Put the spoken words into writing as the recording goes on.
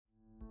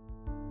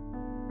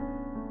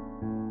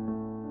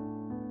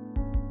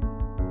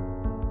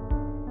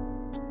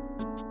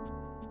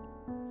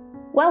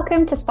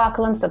Welcome to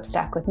Sparkle on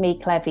Substack with me,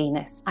 Claire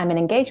Venus. I'm an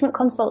engagement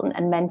consultant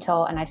and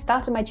mentor, and I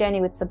started my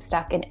journey with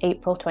Substack in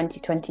April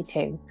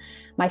 2022.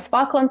 My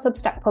Sparkle on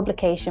Substack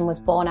publication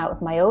was born out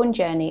of my own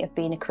journey of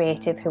being a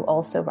creative who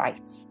also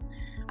writes.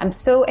 I'm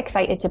so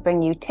excited to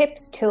bring you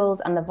tips,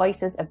 tools, and the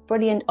voices of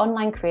brilliant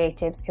online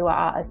creatives who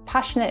are as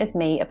passionate as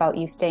me about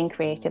you staying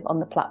creative on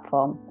the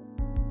platform.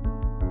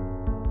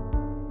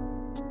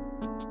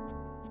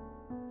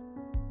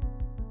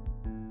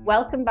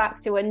 Welcome back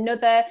to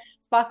another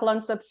Sparkle on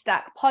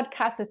Substack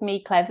podcast with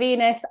me, Claire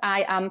Venus.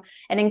 I am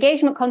an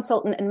engagement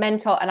consultant and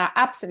mentor, and I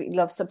absolutely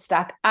love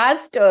Substack,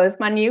 as does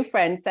my new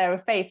friend, Sarah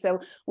Fay. So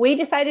we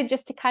decided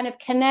just to kind of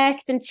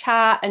connect and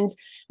chat and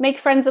make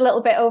friends a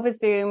little bit over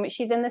Zoom.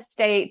 She's in the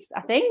States,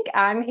 I think.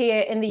 I'm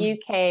here in the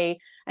UK.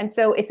 And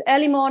so it's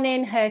early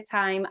morning her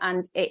time,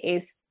 and it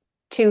is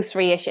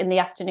 2-3-ish in the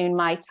afternoon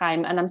my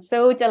time. And I'm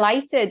so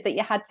delighted that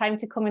you had time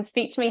to come and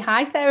speak to me.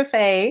 Hi, Sarah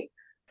Fay.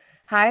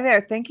 Hi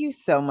there. Thank you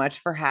so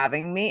much for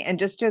having me. And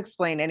just to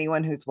explain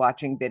anyone who's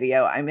watching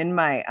video, I'm in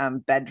my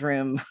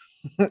bedroom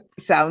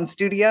sound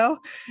studio.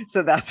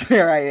 So that's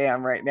where I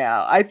am right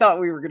now. I thought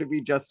we were going to be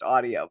just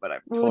audio, but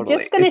I'm We were totally,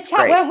 just going to it's chat,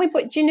 great. weren't we?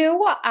 But do you know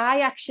what?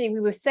 We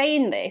were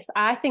saying this.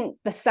 I think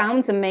the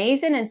sound's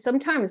amazing. And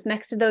sometimes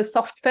next to those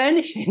soft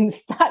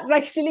furnishings, that's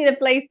actually the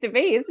place to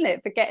be, isn't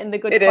it? For getting the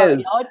good It quality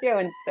is. audio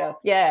and stuff.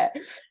 Yeah.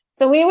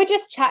 So we were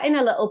just chatting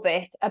a little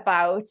bit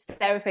about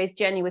Sarah Fay's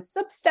journey with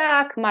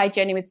Substack, my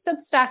journey with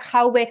Substack,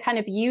 how we're kind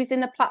of using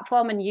the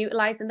platform and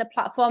utilizing the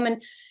platform.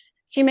 And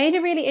she made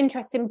a really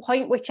interesting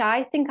point, which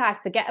I think I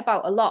forget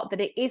about a lot, that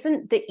it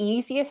isn't the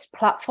easiest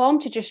platform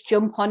to just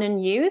jump on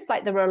and use.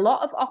 Like, there are a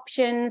lot of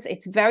options.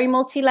 It's very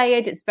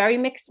multi-layered. It's very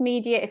mixed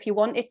media if you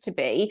want it to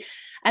be.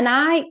 And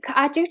I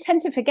do tend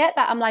to forget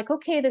that. I'm like,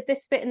 okay, there's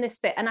this bit and this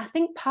bit. And I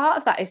think part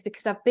of that is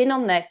because I've been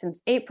on there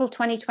since April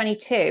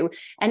 2022.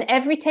 And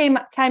every time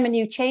a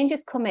new change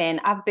has come in,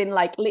 I've been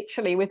like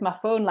literally with my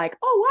phone, like,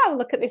 oh, wow,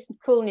 look at this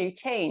cool new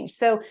change.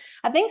 So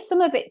I think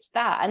some of it's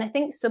that. And I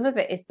think some of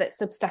it is that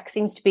Substack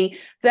seems to be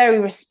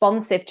very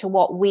responsive to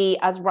what we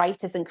as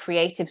writers and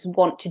creatives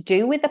want to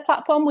do with the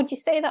platform. Would you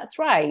say that's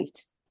right?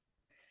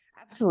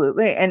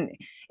 Absolutely. And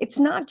it's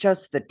not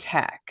just the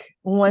tech.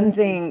 One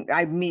thing,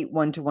 I meet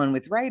one-to-one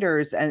with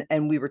writers,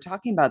 and we were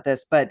talking about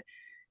this, but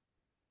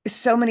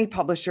so many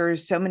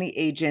publishers, so many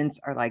agents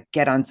are like,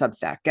 get on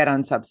Substack, get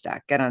on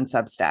Substack, get on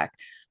Substack,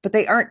 but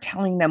they aren't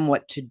telling them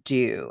what to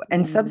do.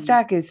 And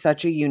Substack is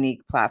such a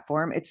unique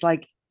platform. It's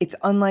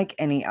unlike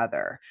any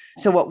other.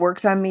 So what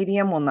works on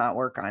Medium will not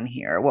work on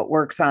here. What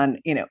works on,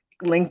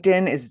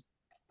 LinkedIn is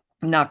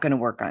not going to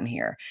work on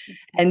here.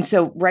 And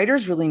so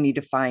writers really need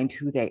to find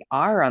who they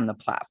are on the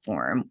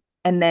platform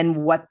and then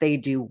what they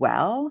do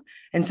well.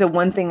 And so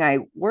one thing I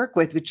work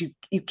with, which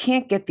you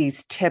can't get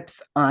these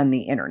tips on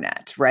the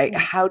internet, right?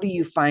 How do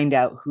you find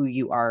out who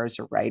you are as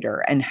a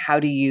writer, and how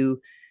do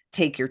you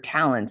take your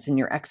talents and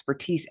your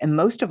expertise and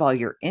most of all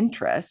your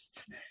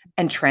interests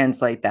and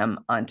translate them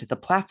onto the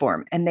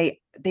platform? And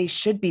they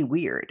should be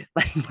weird.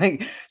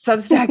 Like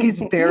Substack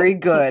is very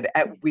good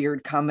at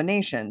weird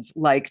combinations,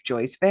 like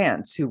Joyce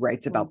Vance, who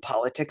writes about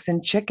politics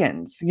and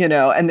chickens,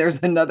 and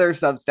there's another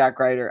Substack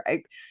writer.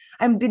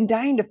 I've been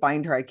dying to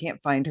find her. I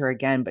can't find her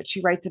again, but she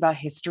writes about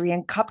history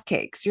and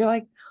cupcakes. You're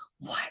like,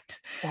 what?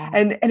 Yeah.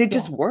 And it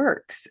just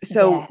works.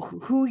 So Yeah.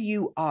 who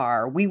you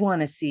are, we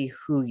want to see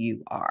who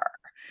you are.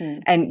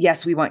 And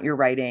yes, we want your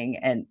writing,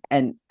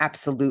 and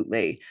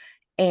absolutely.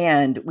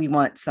 And we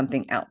want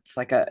something else,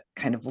 like a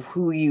kind of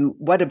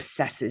what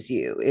obsesses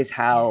you is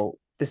how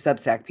the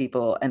Substack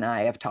people and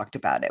I have talked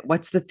about it.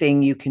 What's the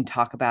thing you can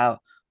talk about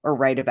or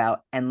write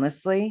about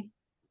endlessly?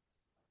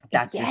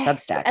 That's your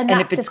Substack. And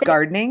if it's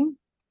gardening,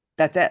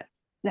 that's it.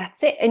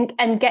 That's it.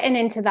 And getting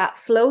into that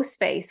flow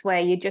space where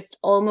you're just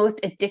almost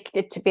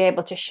addicted to be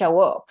able to show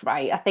up,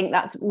 right? I think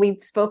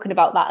we've spoken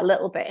about that a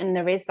little bit. And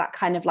there is that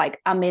kind of like,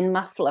 I'm in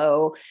my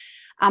flow.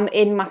 I'm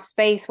in my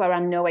space where I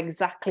know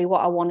exactly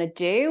what I want to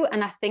do.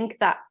 And I think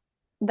that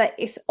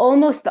it's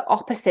almost the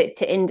opposite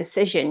to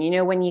indecision,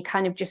 when you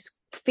kind of just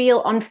feel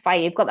on fire,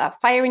 you've got that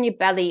fire in your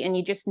belly and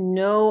you just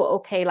know,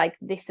 okay, like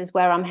this is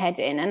where I'm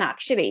heading. And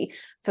actually,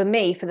 for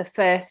me, for the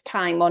first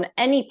time on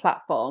any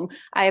platform,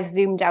 I have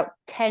zoomed out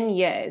 10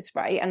 years,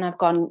 right? And I've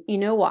gone, you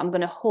know what, I'm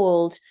going to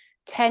hold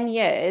 10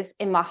 years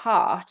in my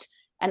heart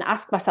and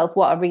ask myself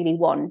what I really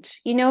want,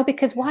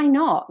 because why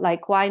not?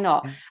 Like, why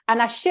not?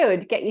 And I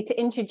should get you to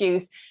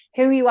introduce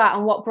who you are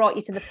and what brought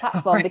you to the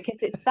platform, right?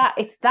 Because it's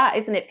that,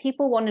 isn't it?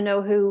 People want to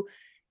know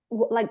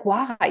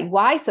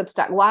why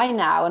Substack, why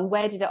now, and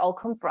where did it all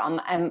come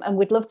from? And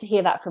we'd love to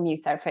hear that from you,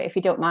 Sarah, if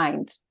you don't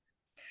mind.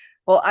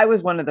 Well, I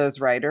was one of those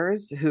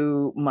writers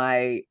who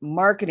my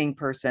marketing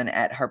person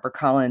at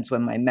HarperCollins,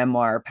 when my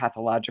memoir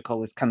Pathological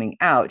was coming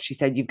out, she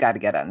said, you've got to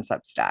get on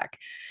Substack.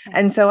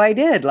 And so I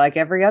did, like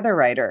every other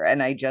writer.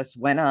 And I just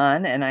went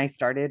on and I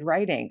started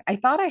writing. I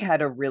thought I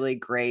had a really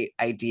great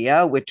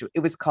idea, which it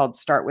was called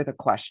Start with a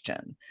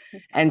Question.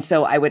 And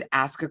so I would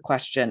ask a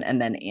question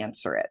and then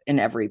answer it in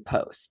every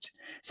post.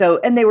 So,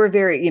 and they were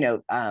very,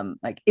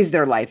 like, is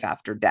there life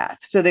after death?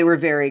 So they were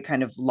very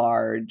kind of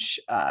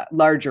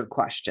larger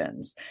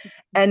questions.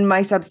 And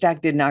my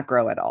Substack did not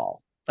grow at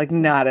all. Like,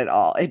 not at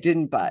all. It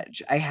didn't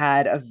budge. I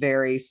had a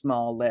very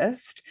small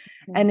list,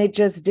 and I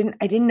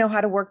didn't know how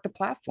to work the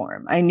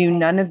platform. I knew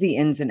none of the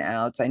ins and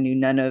outs. I knew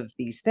none of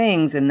these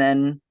things. And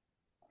then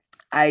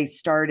I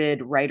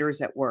started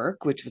Writers at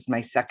Work, which was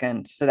my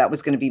second. So that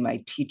was going to be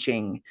my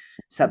teaching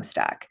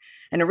Substack.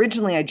 And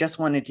originally, I just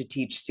wanted to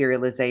teach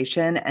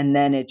serialization, and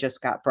then it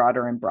just got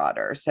broader and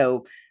broader.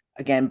 So,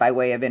 again, by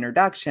way of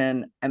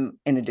introduction, I'm,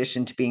 in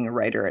addition to being a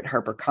writer at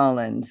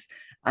HarperCollins,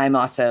 I'm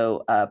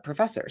also a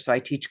professor. So I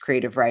teach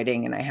creative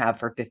writing, and I have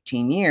for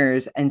 15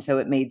 years. And so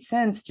it made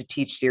sense to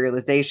teach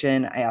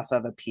serialization. I also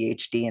have a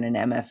PhD and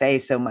an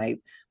MFA. So my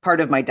part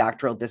of my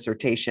doctoral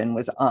dissertation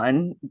was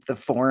on the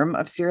form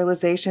of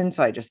serialization.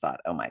 So I just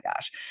thought, oh my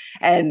gosh.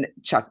 And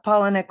Chuck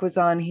Palahniuk was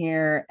on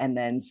here, and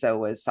then so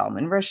was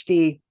Salman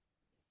Rushdie.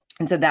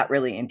 And so that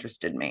really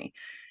interested me.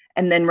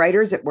 And then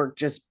Writers at Work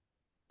just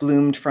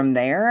bloomed from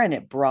there, and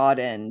it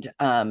broadened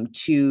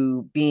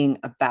to being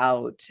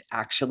about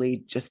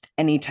actually just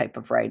any type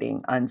of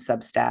writing on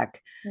Substack,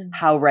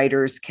 how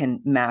writers can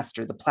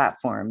master the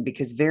platform.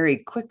 Because very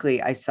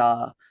quickly I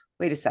saw,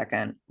 wait a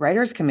second,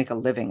 writers can make a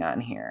living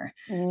on here.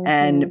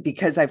 And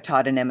because I've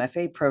taught in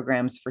MFA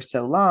programs for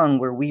so long,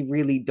 where we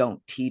really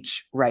don't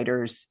teach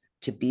writers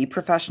to be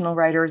professional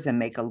writers and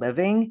make a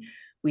living,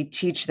 we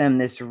teach them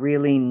this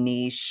really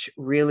niche,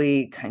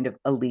 really kind of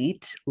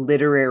elite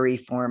literary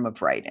form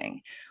of writing,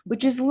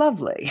 which is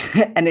lovely.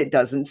 And it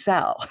doesn't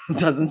sell,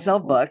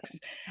 books.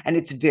 And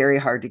it's very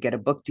hard to get a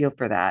book deal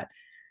for that.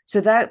 So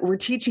that we're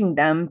teaching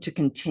them to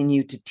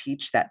continue to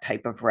teach that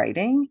type of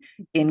writing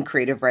in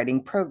creative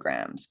writing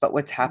programs. But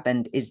what's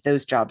happened is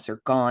those jobs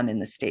are gone in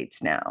the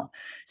States now.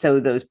 So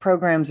those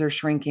programs are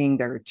shrinking.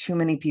 There are too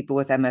many people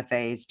with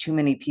MFAs, too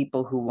many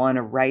people who want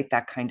to write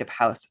that kind of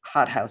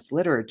hothouse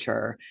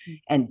literature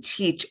and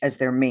teach as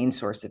their main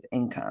source of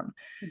income.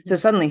 So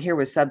suddenly here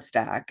was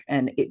Substack,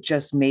 and it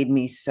just made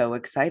me so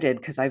excited,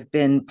 because I've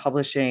been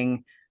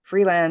publishing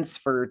freelance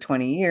for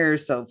 20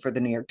 years. So for the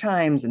New York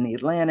Times and the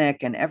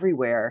Atlantic and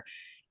everywhere.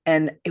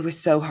 And it was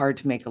so hard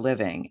to make a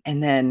living.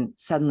 And then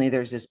suddenly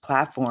there's this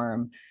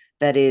platform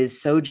that is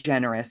so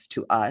generous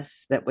to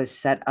us, that was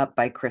set up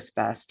by Chris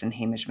Best and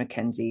Hamish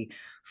McKenzie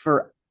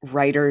for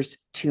writers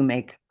to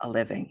make a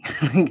living.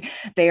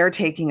 They are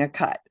taking a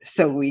cut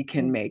so we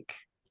can make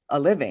a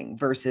living,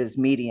 versus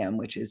Medium,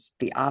 which is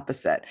the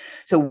opposite.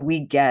 So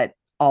we get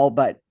all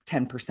but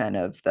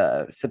 10% of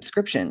the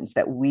subscriptions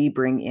that we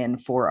bring in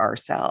for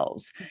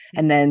ourselves.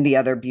 And then the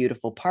other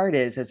beautiful part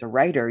is, as a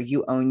writer,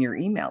 you own your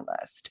email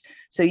list.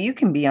 So you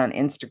can be on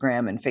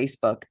Instagram and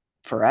Facebook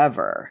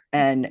forever.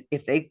 And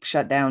if they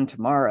shut down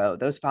tomorrow,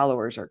 those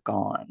followers are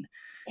gone.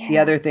 Yeah. The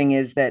other thing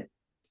is that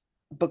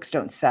books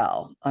don't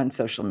sell on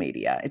social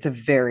media. It's a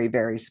very,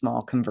 very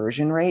small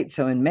conversion rate.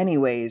 So in many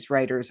ways,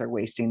 writers are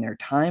wasting their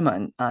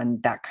time on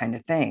that kind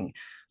of thing,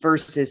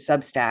 versus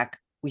Substack.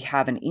 We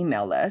have an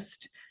email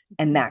list,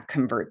 and that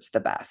converts the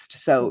best.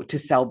 So to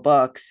sell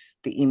books,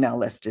 the email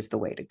list is the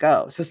way to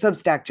go. So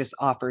Substack just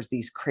offers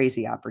these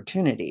crazy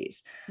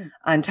opportunities.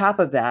 On top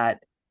of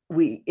that,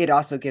 it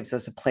also gives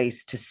us a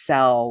place to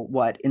sell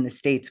what in the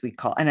States we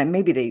call, and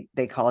maybe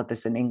they call it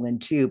this in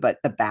England too, but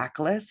the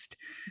backlist.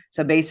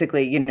 So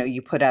basically,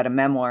 you put out a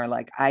memoir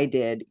like I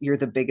did, you're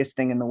the biggest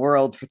thing in the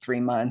world for 3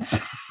 months,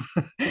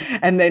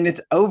 and then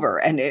it's over,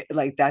 and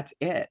that's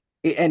it.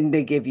 And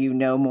they give you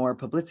no more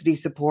publicity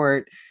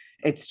support.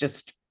 It's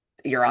just,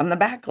 you're on the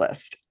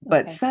backlist.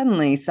 But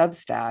suddenly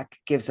Substack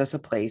gives us a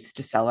place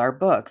to sell our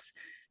books,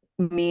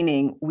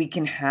 meaning we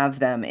can have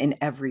them in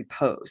every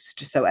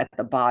post. So at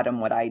the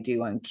bottom, what I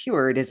do on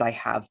Cured is I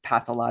have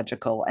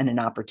pathological and an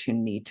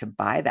opportunity to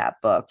buy that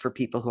book for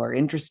people who are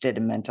interested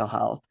in mental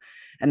health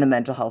and the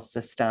mental health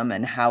system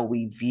and how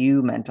we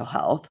view mental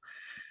health.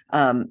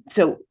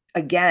 So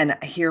again,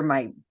 here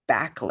my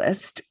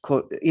backlist,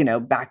 quote,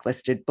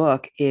 backlisted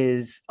book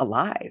is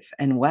alive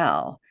and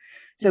well.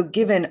 So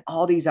given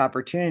all these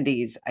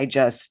opportunities, I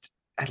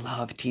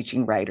love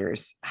teaching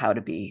writers how to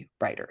be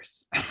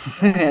writers.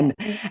 and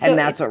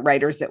that's what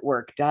Writers at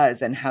Work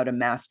does, and how to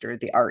master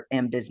the art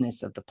and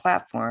business of the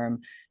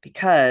platform,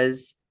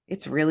 because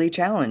it's really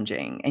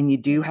challenging, and you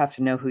do have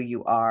to know who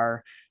you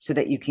are so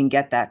that you can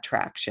get that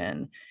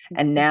traction.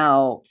 And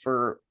now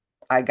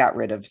I got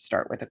rid of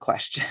start with a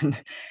question,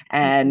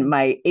 and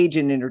my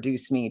agent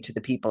introduced me to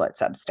the people at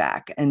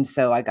Substack. And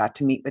so I got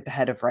to meet with the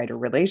head of writer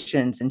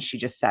relations, and she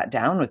just sat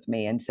down with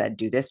me and said,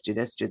 do this, do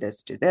this, do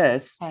this, do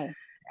this.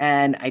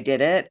 And I did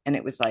it, and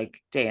it was like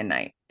day and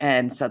night.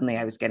 And suddenly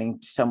I was getting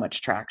so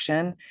much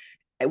traction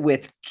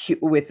with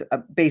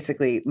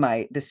basically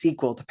the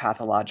sequel to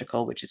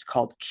Pathological, which is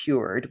called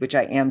Cured, which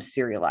I am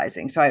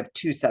serializing. So I have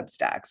 2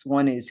 Substacks.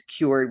 One is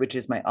Cured, which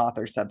is my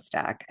author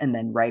Substack, and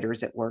then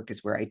Writers at Work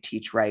is where I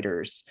teach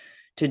writers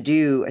to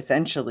do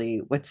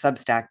essentially what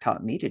Substack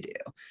taught me to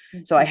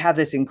do. So I have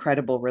this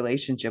incredible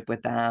relationship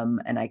with them,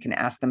 and I can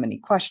ask them any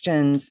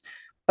questions,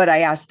 but I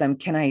ask them,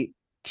 can I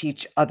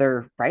teach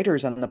other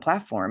writers on the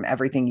platform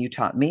everything you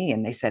taught me?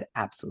 And they said,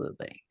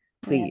 absolutely,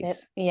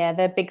 please. They're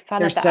a big fan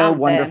They're of that, so aren't they?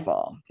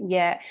 wonderful.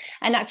 Yeah.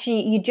 And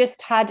actually you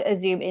just had a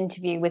Zoom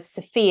interview with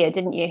Sophia,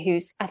 didn't you?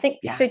 Who's, I think,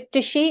 Yeah. so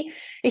is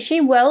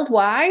she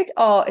worldwide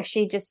or is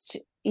she just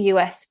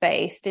US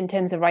based in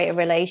terms of writer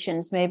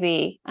relations?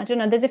 Maybe, I don't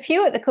know. There's a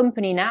few at the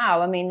company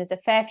now. I mean, there's a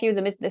fair few of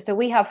them, isn't there? So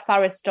we have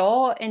Farah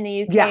Store in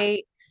the Yeah. UK,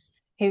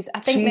 who's I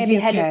think She's maybe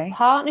head of UK.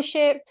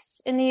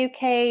 partnerships in the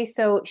UK.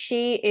 So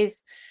she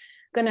is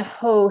going to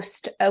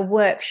host a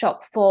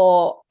workshop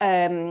for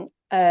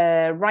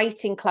a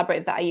writing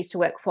collaborative that I used to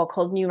work for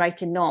called New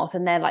Writing North,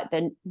 and they're like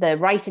the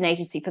writing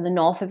agency for the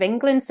north of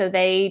England. So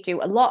they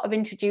do a lot of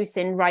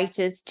introducing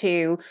writers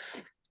to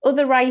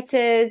other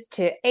writers,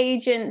 to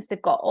agents. They've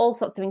got all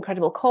sorts of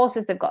incredible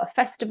courses. They've got a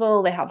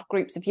festival. They have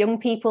groups of young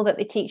people that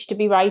they teach to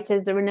be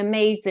writers. They're an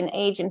amazing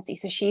agency.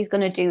 So she's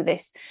going to do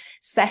this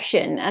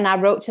session. And I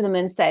wrote to them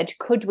and said,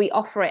 could we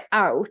offer it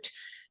out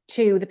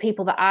to the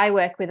people that I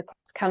work with across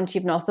the county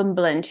of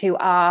Northumberland who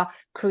are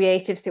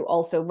creatives who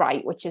also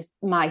write, which is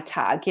my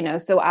tag, you know.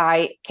 So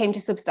I came to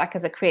Substack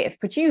as a creative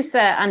producer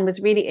and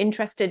was really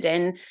interested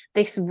in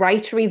this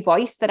writery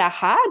voice that I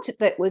had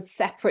that was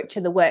separate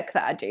to the work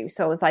that I do.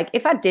 So I was like,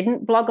 if I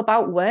didn't blog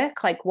about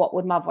work, like what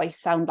would my voice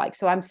sound like?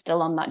 So I'm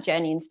still on that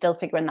journey and still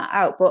figuring that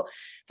out. But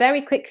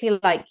very quickly,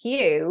 like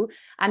you,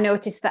 I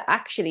noticed that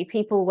actually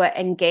people were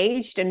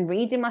engaged and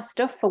reading my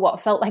stuff for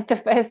what felt like the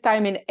first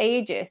time in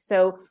ages.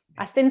 So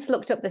I since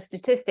looked up the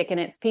statistic, and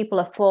it's people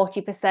are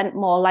 40%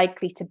 more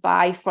likely to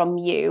buy from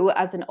you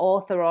as an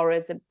author or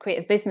as a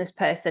creative business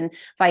person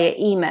via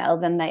email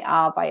than they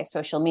are via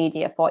social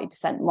media,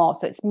 40% more.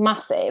 So it's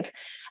massive.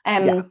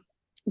 Yeah.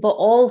 But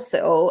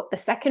also the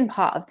second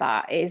part of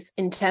that is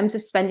in terms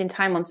of spending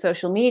time on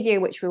social media,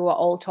 which we were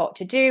all taught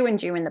to do. And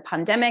during the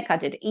pandemic, I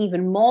did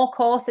even more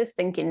courses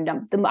thinking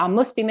I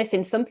must be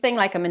missing something,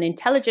 like I'm an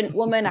intelligent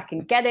woman, I can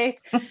get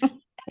it.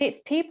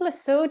 It's people are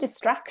so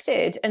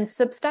distracted, and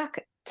Substack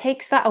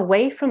takes that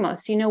away from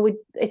us. You know,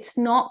 it's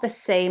not the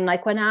same.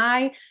 Like when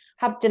I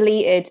have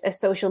deleted a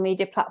social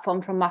media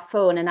platform from my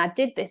phone, and I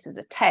did this as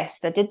a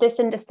test. I did this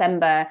in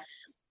December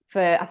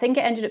for, I think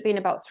it ended up being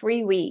about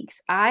 3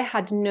 weeks. I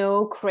had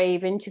no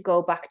craving to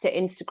go back to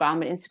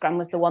Instagram, and Instagram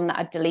was the one that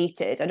I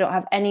deleted. I don't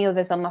have any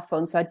others on my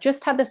phone. So I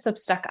just had the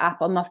Substack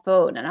app on my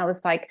phone, and I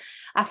was like,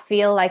 I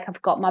feel like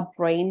I've got my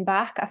brain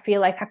back. I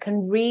feel like I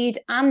can read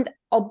and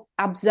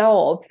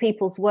absorb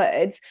people's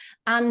words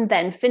and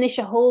then finish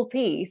a whole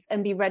piece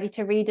and be ready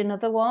to read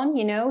another one,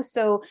 you know?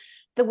 So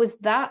there was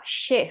that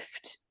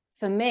shift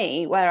for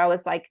me where I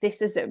was like,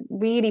 this is a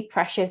really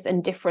precious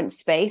and different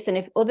space. And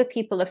if other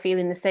people are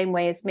feeling the same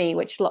way as me,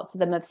 which lots of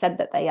them have said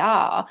that they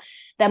are,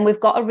 then we've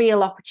got a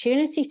real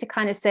opportunity to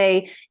kind of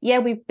say, yeah,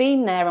 we've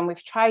been there and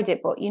we've tried it,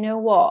 but you know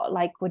what?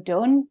 Like we're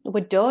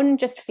done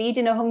just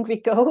feeding a hungry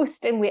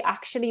ghost. And we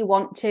actually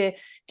want to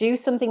do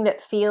something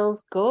that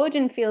feels good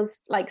and feels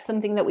like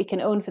something that we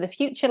can own for the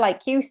future,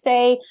 like you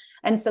say,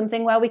 and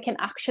something where we can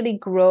actually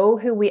grow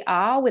who we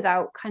are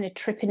without kind of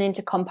tripping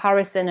into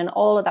comparison and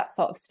all of that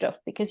sort of stuff.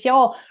 Because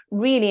you're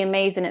really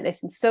amazing at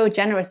this and so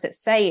generous at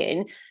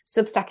saying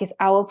Substack is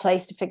our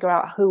place to figure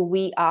out who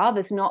we are.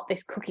 There's not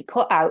this cookie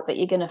cutout that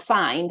you're going to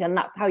find, and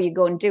that's how you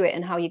go and do it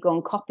and how you go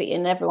and copy,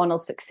 and everyone will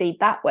succeed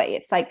that way.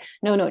 It's like,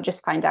 no,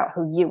 just find out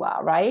who you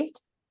are, right?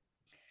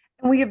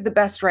 And we have the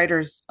best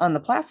writers on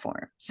the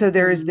platform. So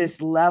there is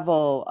this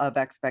level of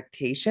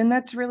expectation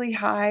that's really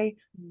high,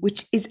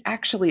 which is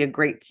actually a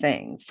great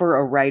thing for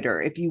a writer.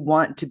 If you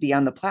want to be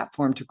on the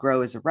platform to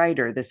grow as a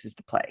writer, this is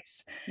the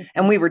place.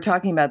 And we were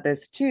talking about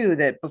this too,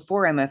 that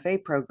before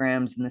MFA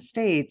programs in the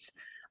States,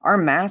 our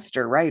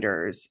master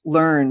writers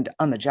learned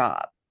on the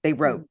job. They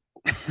wrote.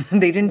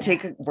 They didn't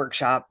take a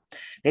workshop.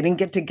 They didn't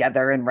get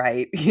together and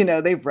write. You know,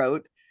 they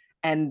wrote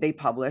and they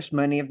published.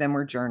 Many of them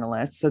were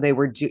journalists, so they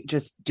were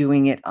just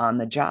doing it on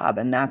the job.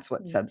 And that's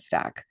what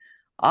Substack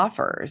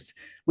offers,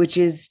 which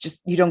is just,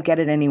 you don't get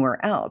it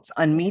anywhere else.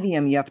 On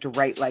Medium, you have to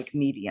write like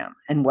Medium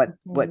and what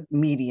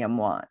Medium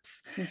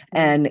wants.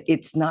 And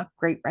it's not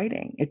great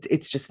writing.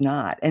 It's just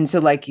not. And so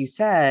like you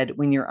said,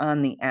 when you're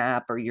on the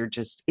app or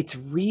it's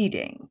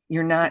reading,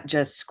 you're not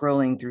just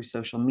scrolling through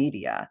social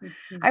media.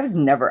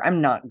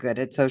 I'm not good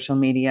at social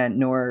media,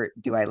 nor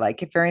do I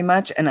like it very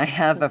much. And I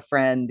have a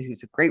friend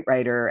who's a great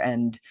writer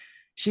and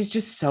she's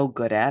just so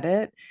good at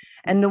it.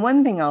 And the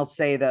one thing I'll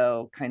say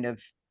though, kind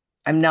of,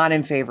 I'm not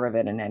in favor of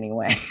it in any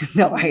way.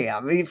 No, I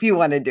am. If you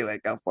want to do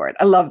it, go for it.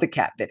 I love the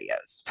cat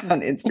videos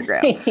on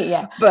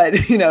Instagram. But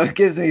it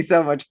gives me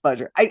so much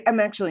pleasure. I'm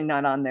actually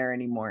not on there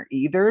anymore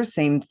either.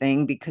 Same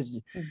thing,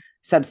 because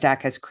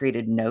Substack has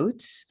created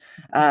Notes,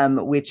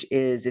 which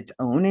is its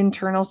own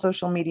internal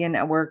social media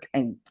network.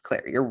 And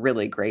Claire, you're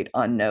really great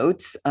on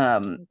Notes.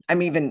 I'm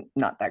even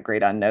not that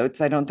great on Notes,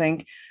 I don't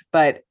think,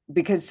 but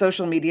because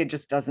social media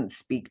just doesn't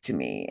speak to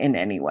me in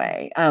any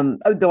way,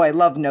 though I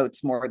love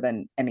Notes more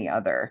than any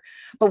other.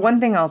 But one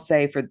thing I'll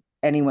say for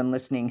anyone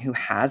listening who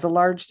has a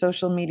large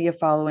social media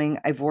following,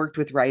 I've worked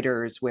with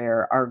writers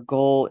where our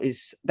goal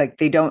is like,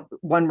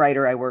 one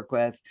writer I work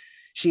with,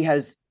 she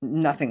has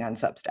nothing on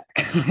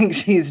Substack. Like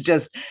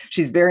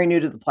she's very new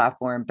to the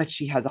platform, but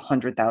she has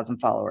 100,000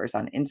 followers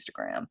on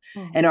Instagram.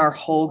 Oh And my our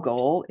whole God.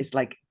 goal is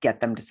like,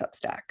 get them to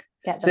Substack.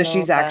 Get So them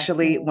she's over.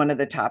 actually one of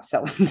the top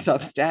selling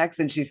Substacks,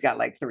 and she's got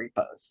like 3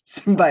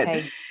 posts, but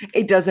Okay.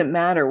 it doesn't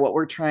matter. What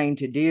we're trying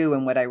to do,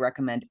 and what I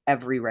recommend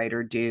every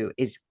writer do,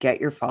 is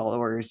get your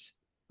followers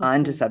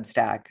onto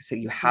Substack so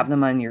you have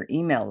them on your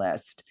email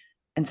list,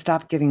 and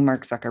stop giving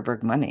Mark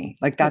Zuckerberg money.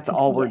 Like that's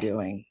all we're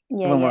doing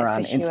when we're For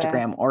on sure.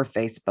 Instagram or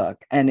Facebook.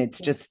 And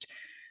it's just,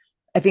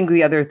 I think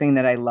the other thing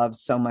that I love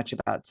so much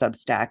about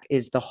Substack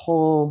is the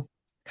whole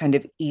kind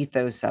of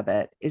ethos of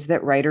it is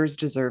that writers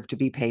deserve to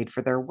be paid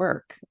for their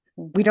work.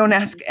 We don't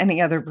ask any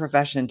other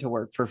profession to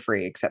work for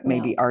free, except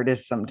maybe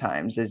artists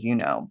sometimes, as you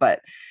know,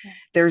 but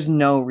there's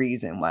no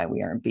reason why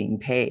we aren't being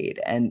paid.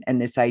 And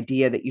this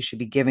idea that you should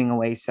be giving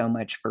away so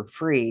much for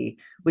free,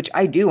 which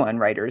I do on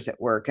Writers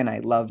at Work and I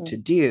love to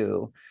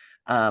do.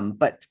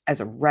 But as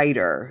a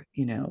writer,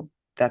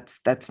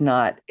 that's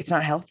not, it's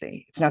not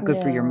healthy. It's not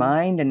good for your No.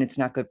 mind, and it's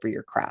not good for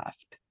your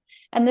craft.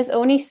 And there's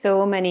only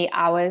so many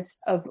hours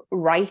of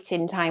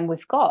writing time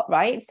we've got,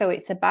 right? So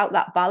it's about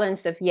that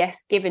balance of,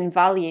 yes, giving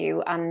value.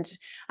 And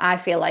I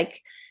feel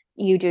like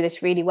you do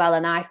this really well.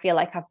 And I feel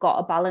like I've got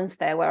a balance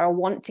there where I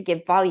want to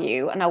give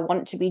value and I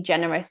want to be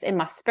generous in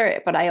my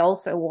spirit, but I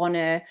also want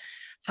to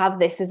have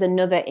this as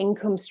another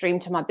income stream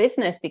to my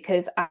business,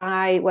 because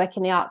I work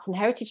in the arts and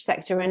heritage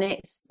sector, and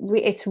it's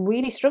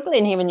really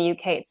struggling here in the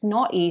UK. It's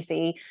not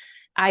easy.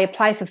 I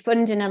apply for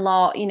funding a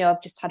lot.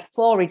 I've just had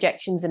 4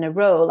 rejections in a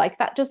row. Like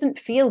that doesn't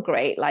feel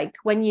great. Like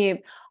when you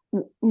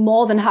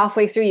more than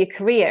halfway through your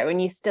career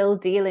and you're still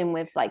dealing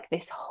with like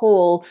this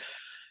whole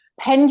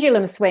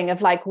pendulum swing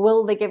of like,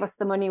 will they give us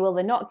the money? Will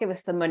they not give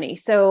us the money?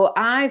 So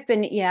I've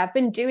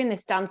been doing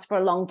this dance for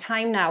a long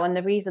time now. And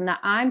the reason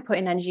that I'm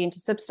putting energy into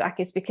Substack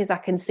is because I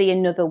can see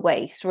another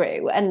way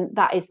through. And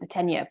that is the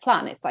 10-year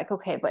plan. It's like,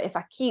 okay, but if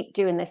I keep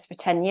doing this for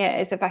 10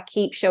 years, if I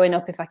keep showing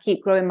up, if I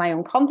keep growing my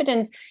own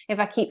confidence, if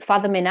I keep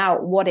fathoming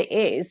out what it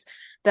is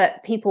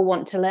that people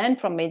want to learn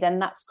from me, then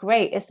that's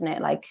great, isn't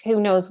it? Like,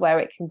 who knows where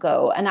it can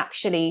go? And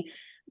actually,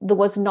 there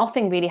was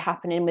nothing really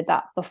happening with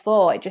that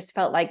before. It just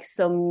felt like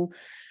some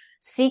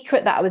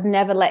secret that I was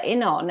never let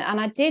in on.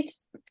 And I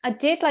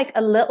did like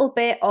a little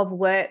bit of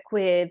work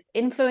with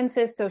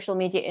influencers, social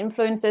media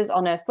influencers,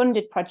 on a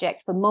funded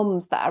project for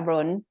mums that I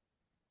run.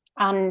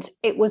 And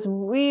it was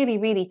really,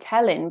 really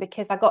telling,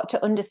 because I got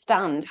to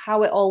understand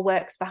how it all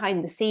works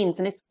behind the scenes,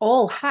 and it's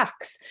all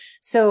hacks.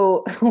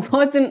 So it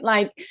wasn't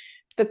like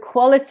the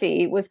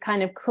quality was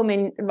kind of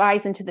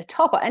rising to the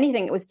top or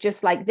anything. It was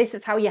just like, this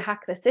is how you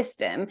hack the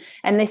system,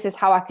 and this is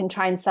how I can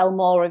try and sell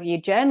more of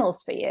your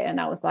journals for you. And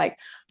I was like,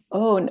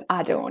 oh,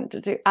 I don't want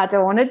to do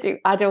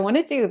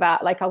that.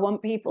 Like, I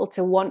want people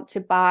to want to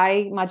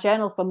buy my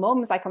journal for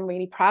mums. Like, I'm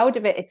really proud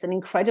of it. It's an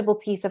incredible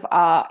piece of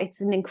art.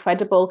 It's an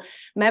incredible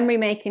memory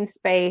making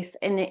space.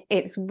 And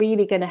it's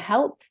really going to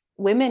help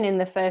women in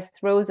the first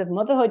throes of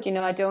motherhood.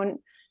 It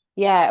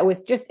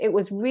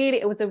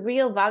was a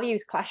real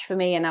values clash for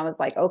me. And I was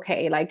like,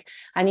 okay, like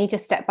I need to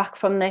step back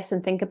from this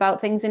and think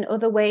about things in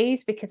other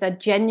ways, because I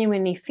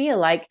genuinely feel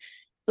like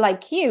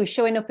you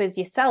showing up as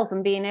yourself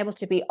and being able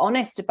to be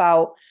honest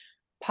about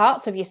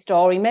parts of your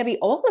story, maybe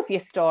all of your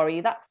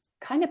story, that's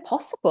kind of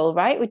possible,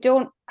 right? We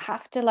don't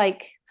have to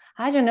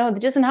I don't know, there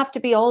doesn't have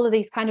to be all of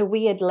these kind of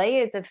weird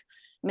layers of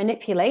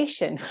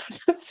manipulation.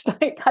 Just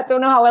like, I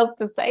don't know how else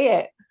to say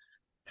it.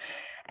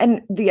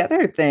 And the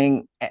other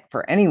thing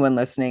for anyone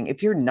listening,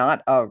 if you're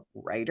not a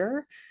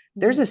writer,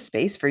 there's a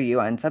space for you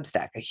on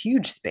Substack, a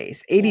huge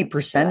space.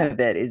 80% of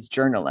it is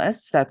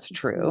journalists. That's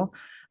true.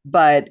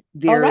 But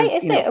there's,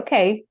 is it?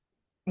 Okay.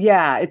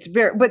 Yeah, it's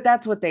but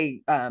that's what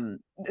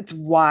it's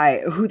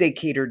who they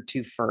catered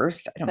to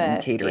first. I don't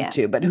mean catered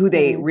to, but who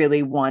they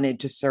really wanted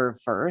to serve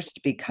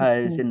first,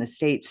 because in the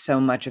States, so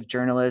much of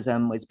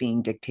journalism was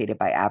being dictated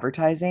by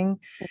advertising.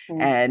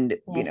 And,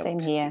 same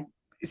here.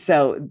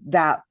 So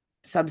that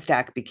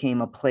Substack became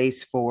a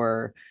place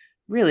for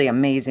really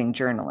amazing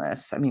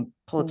journalists. I mean,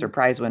 Pulitzer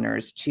Prize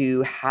winners,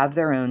 to have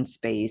their own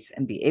space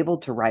and be able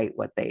to write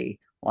what they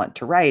want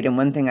to write. And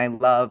one thing I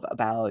love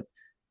about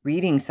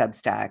reading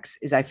Substacks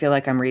is I feel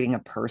like I'm reading a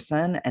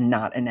person and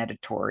not an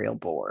editorial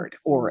board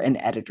or an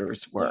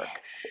editor's work.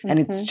 Yes. And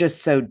it's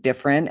just so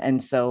different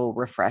and so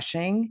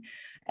refreshing.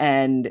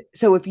 And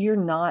so if you're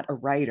not a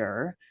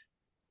writer,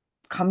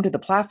 come to the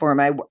platform.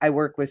 I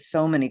work with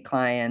so many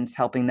clients,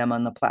 helping them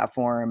on the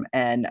platform.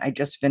 And I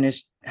just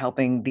finished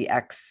helping the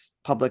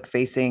ex-public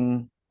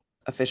facing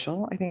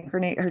official, I think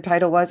her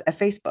title was, at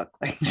Facebook.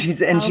 Like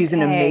she's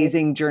an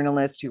amazing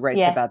journalist who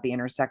writes about the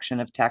intersection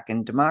of tech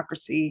and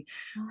democracy.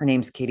 Her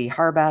name's Katie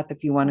Harbath,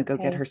 if you want to go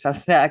get her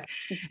Substack.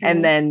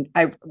 And then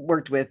I've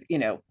worked with,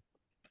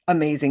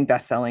 amazing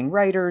best-selling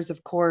writers,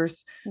 of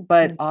course,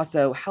 but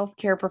also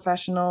healthcare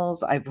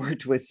professionals. I've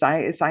worked with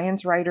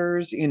science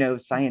writers,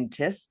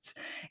 scientists.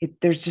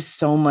 There's just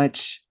so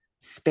much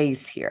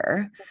space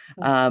here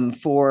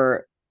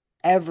for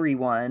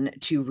everyone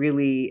to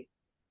really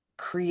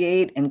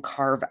create and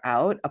carve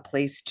out a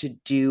place to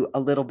do a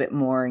little bit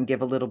more and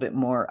give a little bit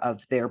more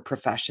of their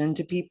profession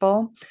to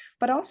people,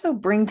 but also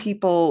bring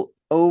people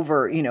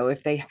over,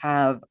 if they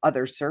have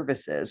other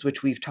services,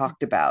 which we've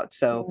talked about.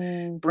 So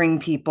bring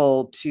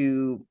people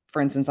to,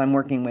 for instance, I'm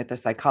working with a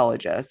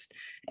psychologist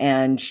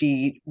and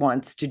she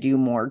wants to do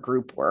more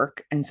group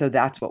work. And so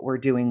that's what we're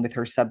doing with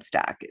her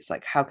Substack. It's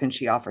like, how can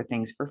she offer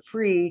things for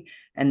free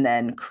and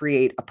then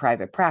create a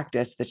private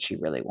practice that she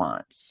really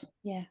wants?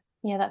 Yeah.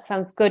 Yeah, that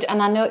sounds good. And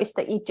I noticed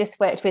that you just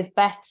worked with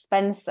Beth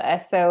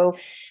Spencer. So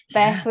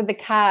Beth with the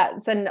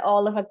cats and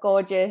all of her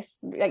gorgeous,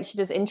 like she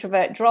does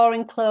introvert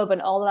drawing club and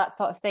all of that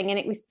sort of thing. And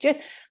it was just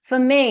for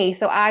me.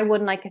 So I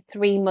won like a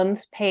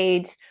 3-month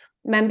paid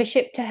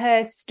membership to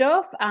her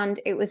stuff, and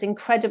it was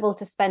incredible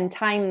to spend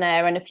time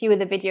there. And a few of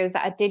the videos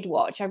that I did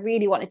watch, I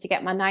really wanted to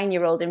get my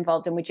 9-year-old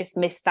involved, and we just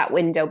missed that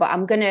window. But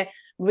I'm going to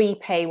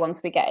repay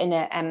once we get in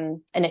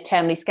a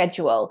termly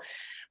schedule.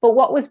 But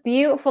what was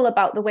beautiful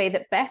about the way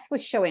that Beth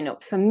was showing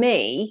up for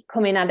me,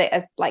 coming at it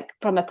as like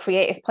from a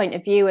creative point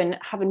of view and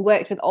having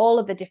worked with all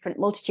of the different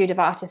multitude of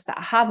artists that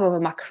I have over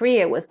my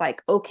career, was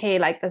like, okay,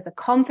 like there's a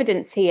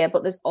confidence here,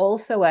 but there's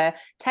also a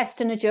test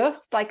and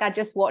adjust. Like I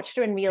just watched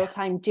her in real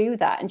time do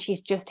that, and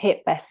she's just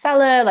hit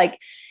bestseller. Like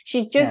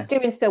she's just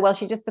doing so well.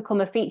 She just become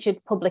a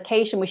featured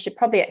publication. We should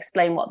probably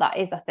explain what that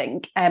is, I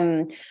think.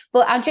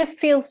 But I just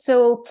feel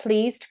so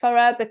pleased for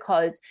her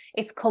because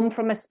it's come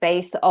from a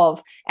space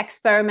of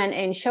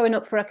experimenting, showing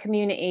up for a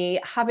community,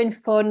 having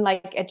fun.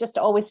 Like I just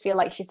always feel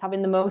like she's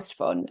having the most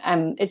fun.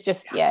 It's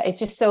just it's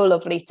just so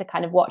lovely to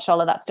kind of watch all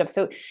of that stuff.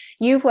 So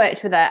you've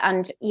worked with her,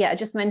 and I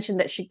just mentioned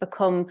that she'd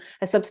become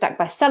a Substack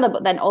bestseller,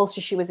 but then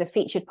also she was a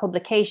featured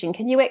publication.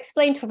 Can you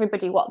explain to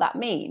everybody what that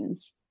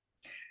means?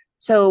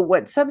 So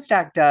what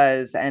Substack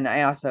does, and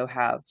I also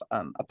have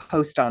a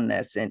post on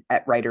this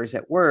at Writers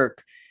at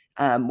Work,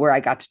 where I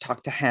got to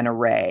talk to Hannah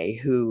Ray,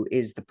 who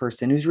is the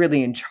person who's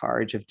really in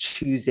charge of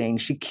choosing.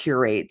 She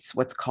curates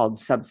what's called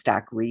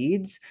Substack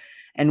Reads.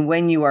 And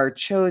when you are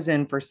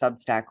chosen for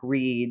Substack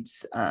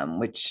Reads,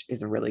 which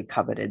is a really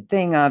coveted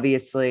thing,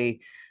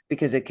 obviously,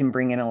 because it can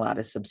bring in a lot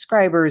of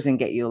subscribers and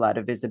get you a lot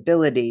of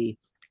visibility,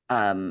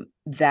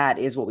 that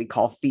is what we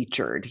call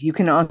featured. You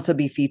can also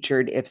be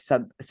featured if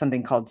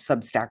something called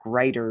Substack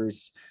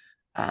Writers.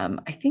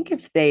 I think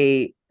if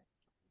they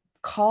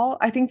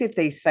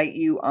cite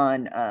you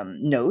on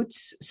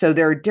notes. So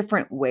there are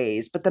different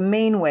ways, but the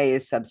main way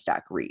is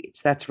Substack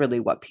Reads. That's really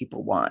what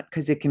people want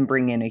because it can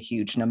bring in a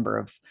huge number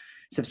of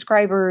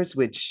subscribers,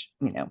 which,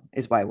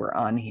 is why we're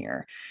on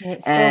here.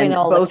 It's growing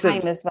all the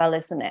time as well,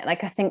 isn't it?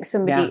 Like I think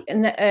somebody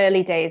in the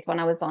early days when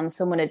I was on,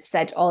 someone had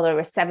said, oh, there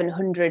were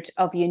 700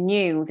 of you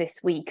new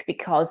this week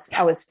because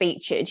I was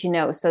featured,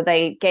 so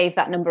they gave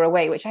that number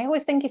away, which I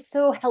always think is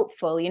so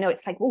helpful.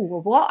 It's like, oh,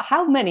 well, what,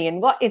 how many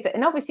and what is it?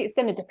 And obviously it's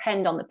going to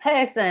depend on the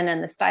person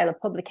and the style of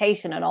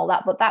publication and all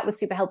that, but that was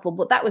super helpful.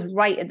 But that was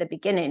right at the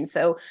beginning.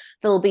 So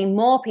there'll be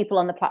more people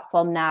on the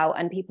platform now,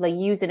 and people are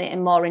using it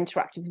in more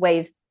interactive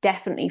ways,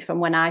 definitely from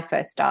when I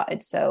first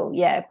started. So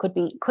it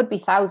could be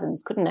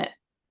thousands, couldn't it?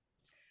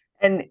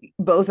 And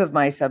both of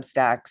my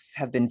Substacks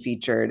have been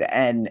featured,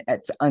 and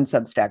it's on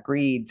Substack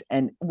Reads.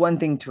 And one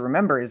thing to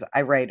remember is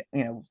I write,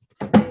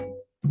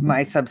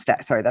 my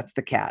Substack. Sorry, that's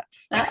the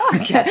cats.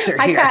 The cats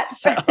are here.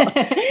 Cats. So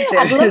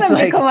I'd love them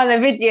to come on the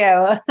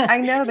video. I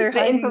know they're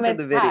hiding for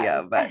the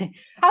video, but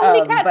how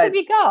many cats have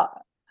you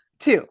got?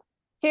 Two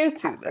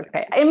cats.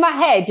 Okay. In my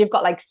head, you've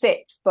got like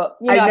 6, but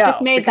I've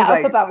just made that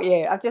up about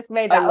you. I've just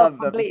made that up. I love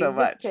them so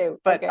much.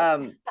 But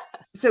okay.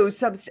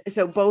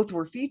 So both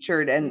were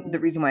featured, and the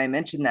reason why I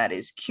mentioned that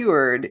is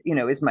Cured,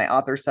 is my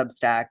author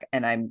Substack,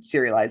 and I'm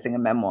serializing a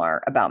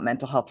memoir about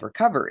mental health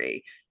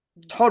recovery.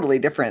 Totally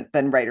different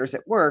than Writers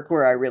at Work,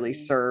 where I really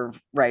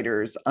serve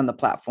writers on the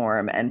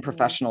platform and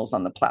professionals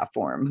on the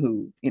platform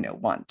who,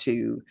 want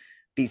to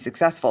be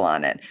successful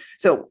on it.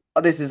 So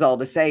this is all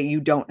to say, you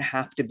don't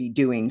have to be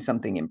doing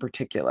something in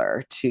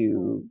particular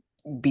to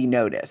be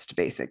noticed,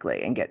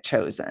 basically, and get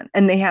chosen.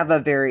 And they have a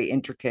very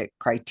intricate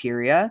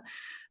criteria,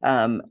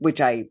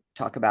 which I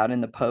talk about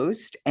in the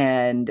post.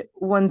 And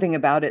one thing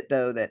about it,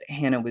 though, that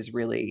Hannah was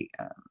really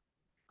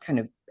kind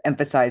of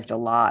emphasized a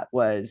lot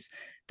was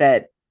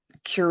that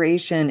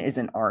curation is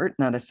an art,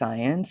 not a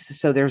science.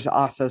 So there's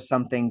also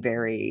something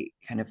very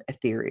kind of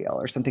ethereal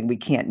or something we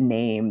can't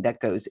name that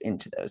goes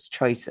into those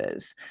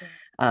choices.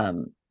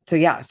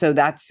 So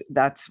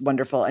that's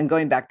wonderful. And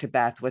going back to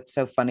Beth, what's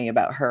so funny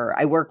about her,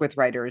 I work with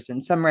writers,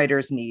 and some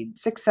writers need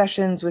 6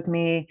 sessions with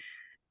me.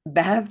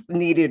 Beth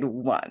needed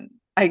 1.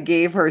 I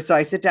gave her, so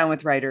I sit down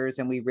with writers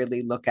and we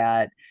really look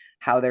at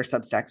how their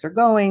Substacks are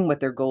going,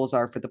 what their goals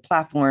are for the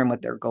platform,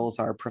 what their goals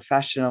are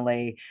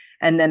professionally.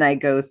 And then I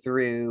go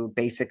through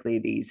basically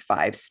these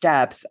 5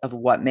 steps of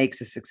what makes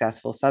a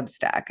successful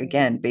Substack,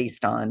 again,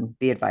 based on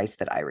the advice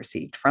that I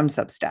received from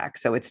Substack.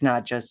 So it's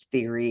not just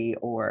theory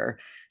or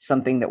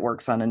something that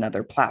works on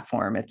another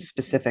platform. It's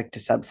specific to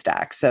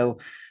Substack. So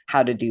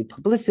how to do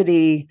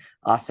publicity,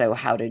 also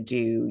how to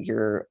do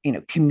your,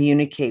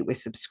 communicate with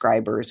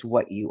subscribers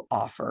what you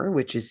offer,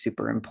 which is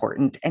super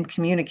important, and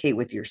communicate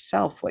with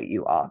yourself what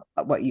you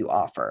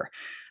offer.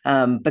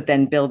 But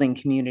then building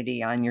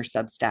community on your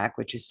Substack,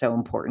 which is so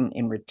important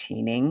in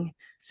retaining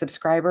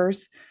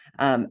subscribers.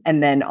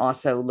 And then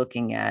also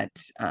looking at,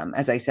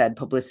 as I said,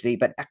 publicity,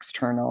 but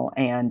external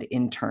and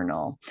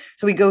internal.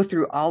 So we go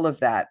through all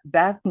of that.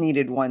 Beth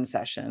needed one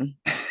session.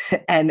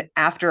 And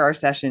after our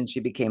session, she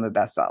became a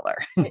bestseller.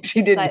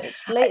 She did, like,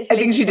 I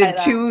think she did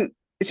like two.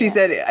 She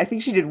said, I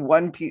think she did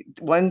one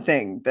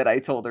thing that I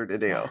told her to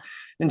do.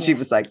 And she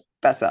was like,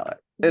 bestseller.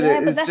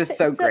 Yeah, but It's that's just it.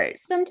 so So great.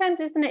 sometimes,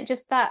 isn't it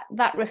just that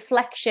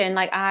reflection?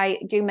 Like, I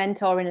do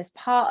mentoring as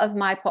part of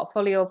my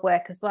portfolio of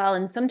work as well,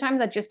 and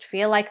sometimes I just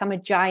feel like I'm a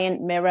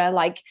giant mirror.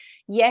 Like,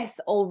 yes,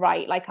 all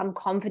right, like I'm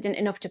confident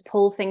enough to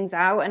pull things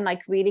out and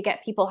like really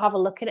get people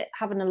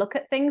having a look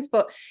at things,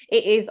 but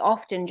it is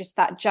often just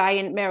that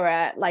giant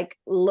mirror. Like,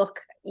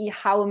 look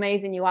how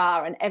amazing you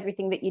are and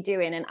everything that you're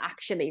doing, and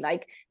actually,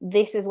 like,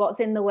 this is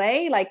what's in the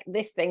way, like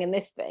this thing and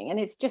this thing, and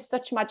it's just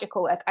such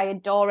magical work. I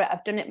adore it.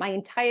 I've done it my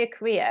entire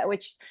career,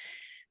 which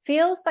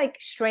feels like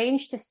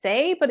strange to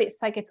say, but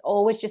it's like it's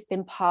always just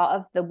been part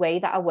of the way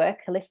that I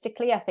work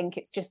holistically. I think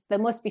it's just, there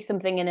must be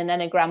something in an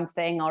Enneagram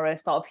thing or a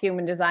sort of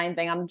human design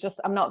thing. I'm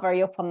not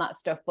very up on that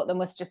stuff, but there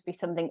must just be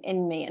something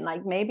in me. And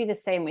like maybe the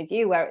same with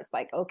you, where it's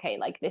like, okay,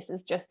 like this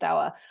is just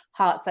our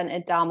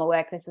heart-centered Dharma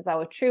work. This is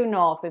our true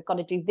north. We've got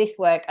to do this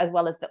work as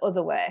well as the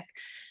other work.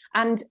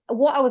 And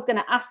what I was going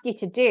to ask you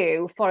to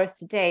do for us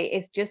today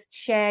is just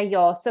share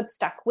your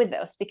Substack with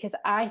us, because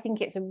I think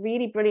it's a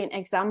really brilliant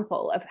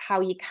example of how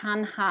you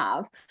can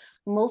have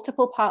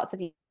multiple parts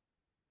of you.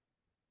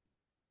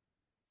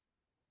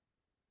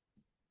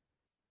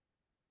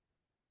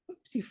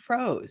 Oops, you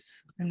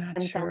froze. I'm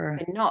not sure.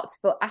 In knots,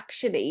 but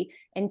actually,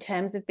 in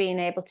terms of being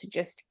able to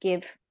just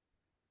give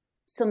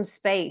some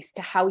space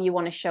to how you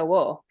want to show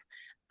up,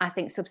 I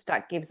think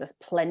Substack gives us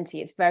plenty.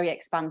 It's very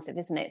expansive,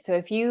 isn't it? So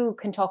if you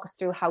can talk us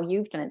through how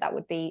you've done it, that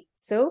would be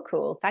so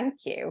cool.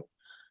 Thank you.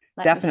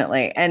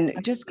 Definitely. And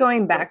just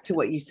going back to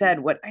what you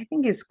said, what I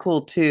think is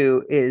cool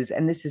too is,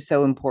 and this is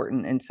so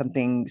important and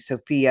something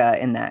Sophia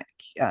in that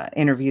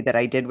interview that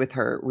I did with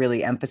her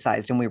really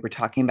emphasized, and we were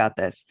talking about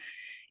this,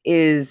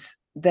 is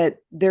that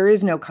there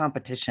is no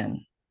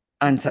competition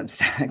on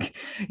Substack.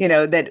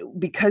 That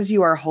because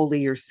you are wholly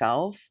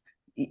yourself,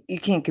 you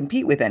can't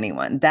compete with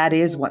anyone. That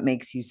is what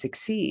makes you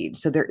succeed.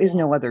 So there is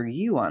no other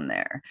you on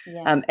there.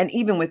 And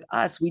even with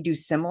us, we do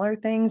similar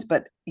things,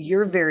 but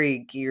you're very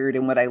geared.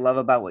 And what I love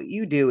about what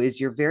you do is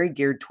you're very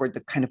geared toward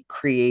the kind of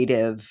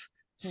creative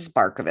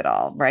spark of it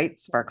all, right?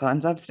 Sparkle on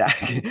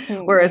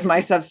Substack. Whereas my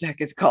Substack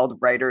is called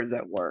Writers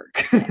at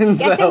Work. And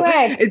Get to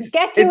work.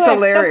 Get to work.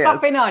 Hilarious. Stop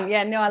hopping on.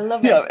 Yeah, no, I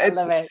love it. I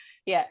love it.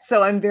 Yeah.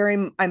 So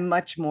I'm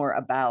much more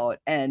about,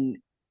 and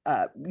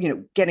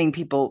getting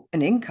people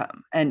an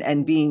income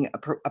and being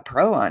a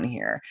pro on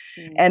here.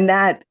 And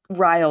that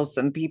riles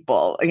some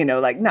people,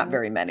 like not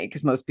very many,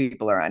 because most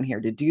people are on here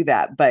to do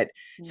that. But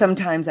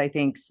sometimes I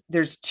think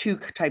there's two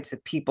types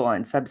of people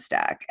on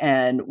Substack.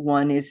 And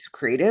one is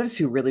creatives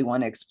who really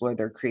want to explore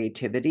their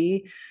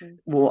creativity.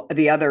 Well,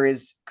 the other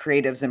is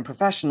creatives and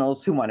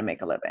professionals who want to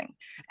make a living.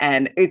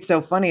 And it's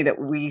so funny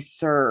that we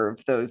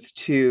serve those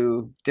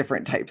two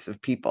different types of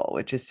people,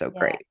 which is so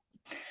great.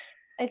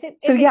 Is it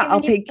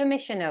I'll take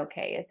permission.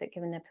 Okay. Is it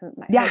giving the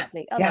permission? Yeah.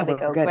 Oh, there we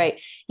go. Good.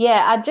 Great.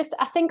 Yeah.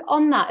 I think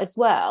on that as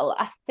well,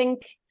 I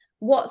think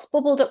what's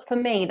bubbled up for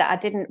me that I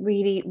didn't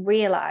really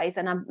realize,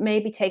 and I'm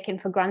maybe taken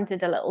for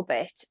granted a little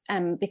bit,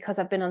 because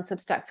I've been on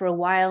Substack for a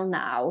while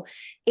now,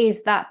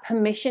 is that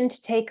permission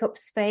to take up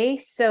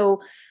space.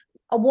 So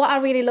what I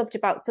really loved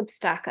about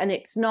Substack, and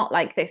it's not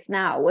like this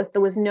now, was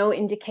there was no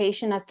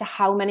indication as to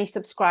how many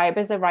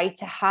subscribers a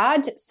writer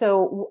had.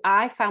 So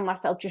I found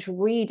myself just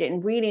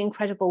reading really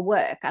incredible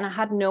work, and I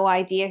had no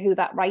idea who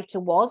that writer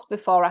was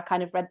before I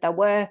kind of read their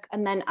work.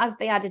 And then as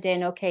they added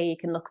in, okay, you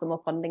can look them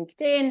up on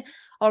LinkedIn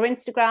or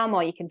Instagram,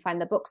 or you can find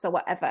the books or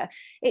whatever.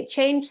 It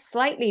changed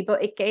slightly,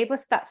 but it gave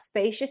us that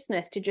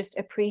spaciousness to just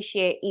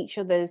appreciate each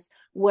other's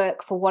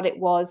work for what it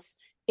was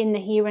in the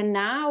here and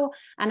now.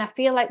 And I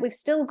feel like we've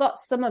still got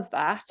some of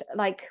that.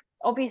 Like,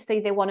 obviously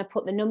they want to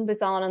put the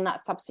numbers on, and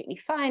that's absolutely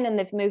fine, and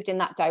they've moved in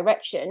that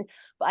direction,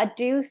 but I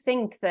do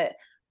think that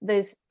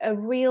there's a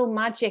real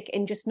magic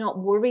in just not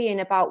worrying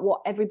about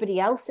what everybody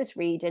else is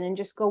reading, and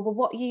just go, well,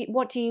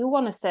 what do you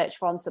want to search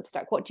for on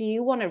Substack? What do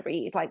you want to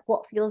read? Like,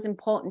 what feels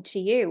important to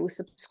you?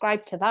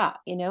 Subscribe to that.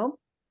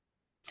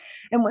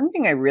 And one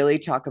thing I really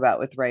talk about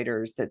with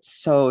writers that's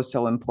so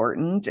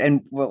important,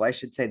 and well, I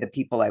should say the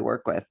people I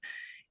work with,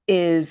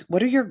 is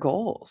what are your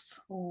goals?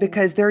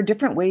 Because there are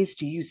different ways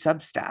to use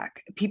Substack.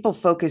 People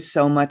focus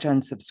so much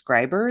on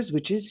subscribers,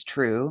 which is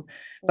true.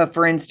 But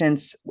for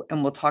instance,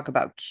 and we'll talk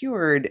about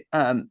Cured,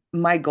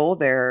 my goal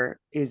there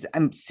is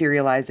I'm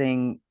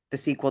serializing the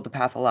sequel to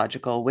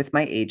Pathological with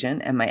my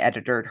agent and my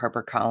editor at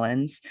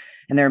HarperCollins.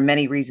 And there are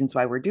many reasons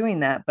why we're doing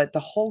that, but the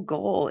whole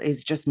goal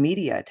is just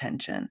media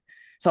attention.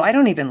 So I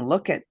don't even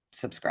look at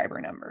subscriber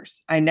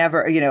numbers. I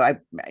never,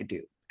 I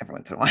do every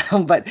once in a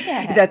while, but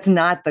Yeah. that's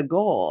not the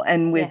goal.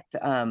 And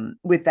Yeah.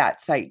 with that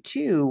site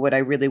too, what I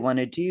really want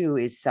to do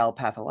is sell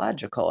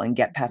pathological and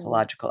get Mhm.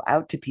 pathological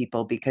out to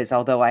people, because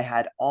although I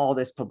had all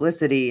this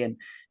publicity and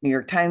New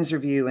York Times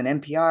review and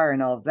NPR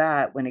and all of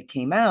that, when it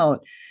came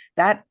out,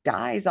 that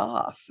dies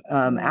off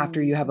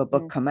after you have a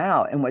book Mhm. come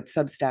out. And what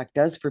Substack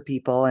does for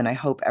people, and I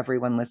hope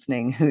everyone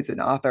listening who's an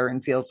author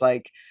and feels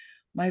like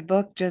my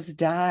book just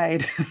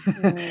died.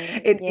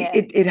 Yeah.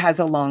 It has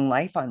a long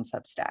life on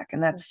Substack,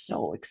 and that's Mhm.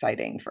 so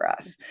exciting for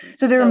us. Mhm.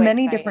 So there are So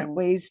many different exciting.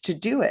 ways to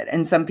do it.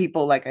 And some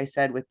people, like I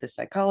said, with the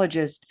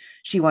psychologist,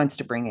 she wants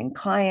to bring in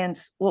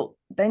clients. Well,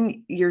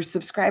 then your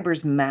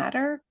subscribers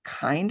matter,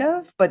 kind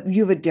of, but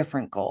you have a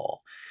different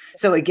goal.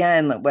 So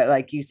again,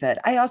 like you said,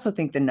 I also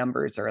think the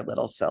numbers are a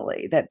little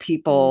silly, that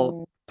people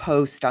Mm,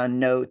 post on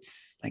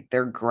notes like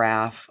their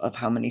graph of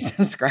how many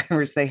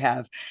subscribers they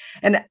have.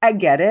 And I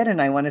get it,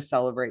 and I want to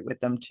celebrate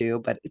with them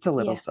too, but it's a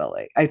little yeah.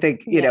 silly. I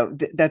think, Yeah.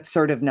 that's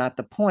sort of not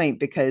the point,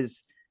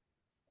 because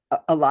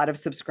a lot of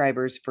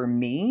subscribers for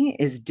me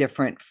is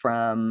different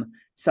from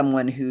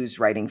someone who's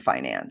writing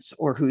finance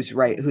or who's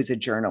a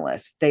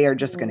journalist. They are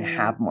just going to Mm.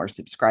 have more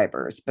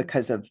subscribers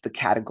because of the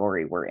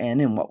category we're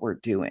in and what we're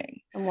doing.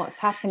 And what's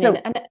happening. So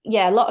And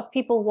yeah, a lot of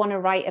people want to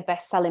write a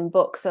best-selling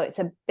book. So it's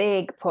a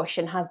big push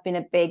and has been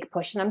a big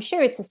push. And I'm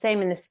sure it's the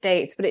same in the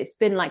States, but it's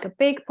been like a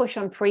big push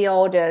on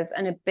pre-orders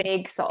and a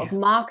big sort of yeah.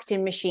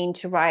 marketing machine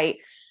to write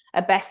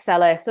a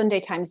bestseller,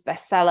 Sunday Times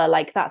bestseller.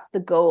 Like that's the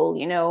goal,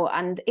 you know,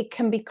 and it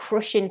can be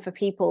crushing for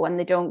people when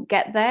they don't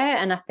get there.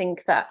 And I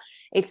think that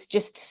it's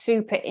just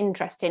super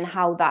interesting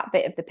how that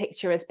bit of the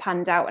picture has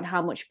panned out and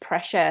how much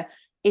pressure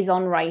is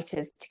on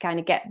writers to kind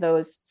of get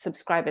those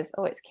subscribers.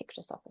 Oh, it's kicked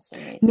us off for some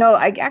reason. No,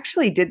 I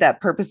actually did that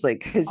purposely,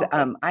 because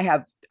Okay. I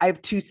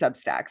have two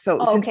Substacks. So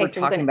Oh, since okay. we're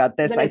So we're talking gonna about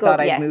this, I go. thought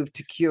I'd Yeah, move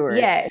to Cured.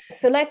 yeah.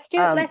 So Um, let's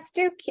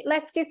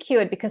do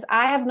Cured, because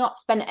I have not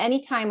spent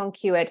any time on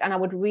Cured, and I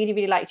would really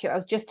really like to. I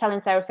was just telling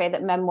Sarah Fay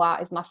that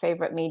memoir is my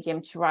favorite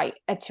medium to write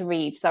to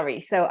read.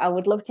 Sorry. So I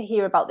would love to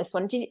hear about this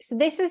one. So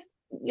this is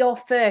your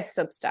first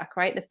Substack,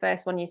 right? The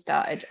first one you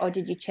started, or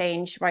did you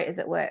change Writers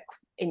at Work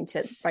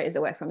into Writers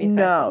at Work from your first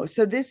No. one?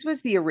 So this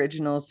was the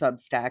original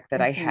Substack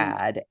that I Mm-hmm.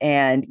 had.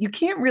 And you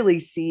can't really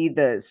see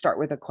the start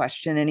with a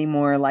question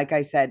anymore. Like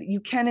I said, you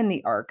can in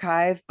the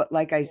archive, but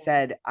like I Yeah.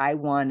 said, I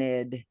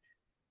wanted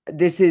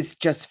this is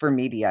just for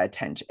media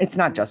attention. It's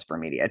not Mm-hmm. just for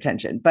media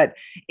attention, but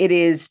it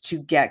is to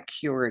get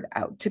Cured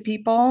out to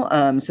people.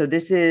 So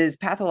this is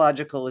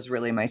pathological is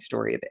really my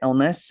story of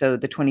illness. So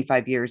the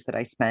 25 years that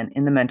I spent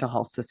in the mental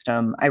health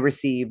system, I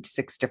received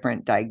 6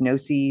 different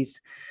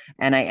diagnoses,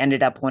 and I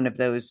ended up one of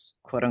those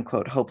quote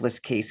unquote hopeless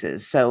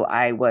cases. So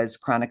I was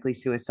chronically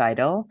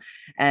suicidal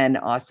and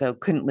also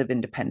couldn't live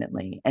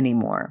independently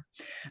anymore.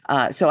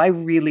 So I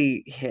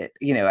really hit,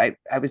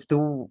 I was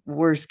the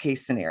worst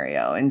case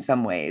scenario in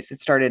some ways. It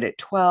started at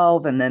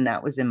 12, and then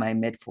that was in my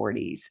mid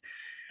 40s.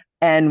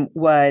 And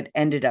what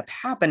ended up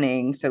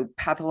happening, so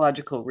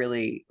pathological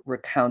really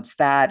recounts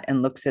that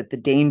and looks at the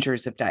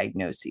dangers of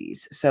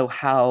diagnoses. So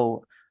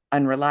how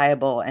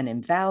unreliable and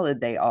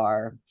invalid they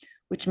are,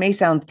 which may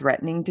sound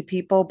threatening to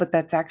people, but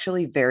that's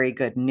actually very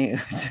good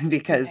news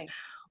because Right.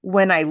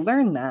 when I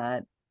learned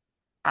that,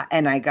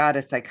 and I got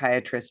a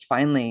psychiatrist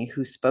finally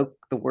who spoke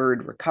the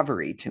word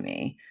recovery to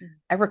me.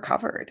 I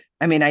recovered.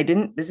 I mean,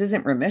 this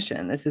isn't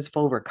remission. This is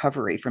full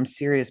recovery from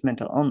serious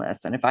mental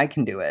illness. And if I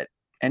can do it,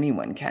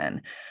 anyone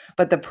can.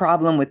 But the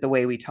problem with the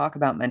way we talk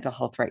about mental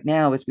health right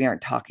now is we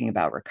aren't talking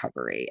about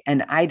recovery.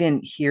 And I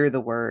didn't hear the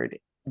word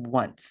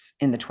once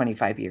in the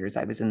 25 years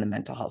I was in the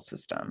mental health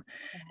system.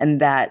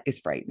 And that is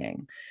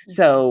frightening. Mm-hmm.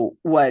 So,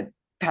 what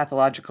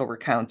pathological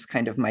recounts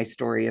kind of my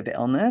story of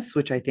illness,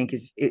 which I think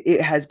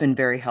it has been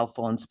very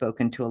helpful and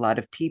spoken to a lot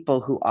of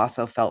people who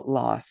also felt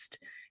lost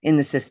in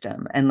the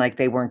system and like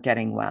they weren't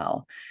getting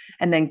well.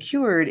 And then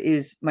Cured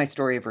is my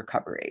story of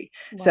recovery.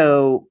 Wow.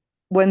 So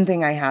one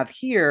thing I have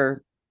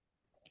here,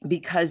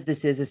 because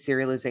this is a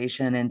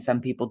serialization and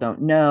some people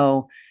don't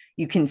know,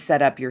 you can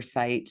set up your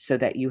site so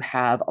that you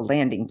have a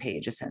landing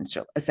page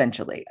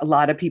essentially. A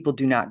lot of people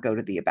do not go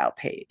to the about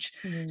page.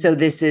 So Mm.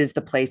 this is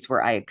the place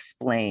where I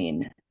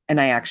explain, and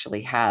I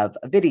actually have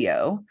a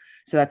video.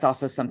 So that's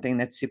also something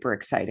that's super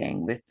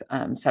exciting with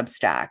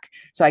Substack.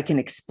 So I can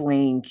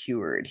explain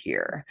Cured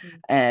here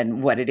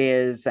and what it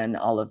is and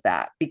all of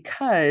that,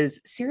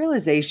 because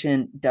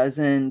serialization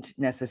doesn't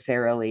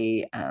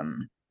necessarily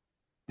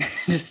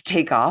just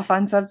take off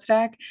on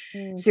Substack.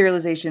 Mm.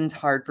 Serialization's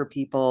hard for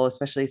people,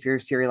 especially if you're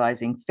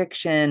serializing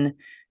fiction.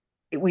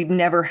 We've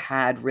never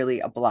had really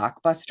a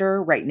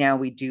blockbuster. Right now,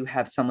 we do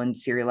have someone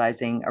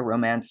serializing a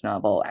romance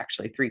novel,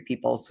 actually 3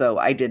 people. So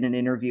I did an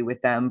interview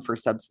with them for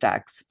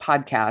Substack's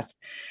podcast,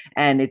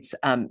 and it's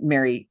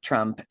Mary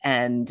Trump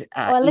and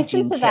Oh, I E.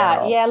 listened Jean to that.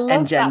 Carroll Yeah, I and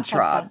loved Jen that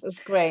Traub. podcast. It was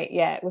great.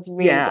 Yeah, it was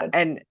really Yeah, good.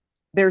 and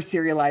they're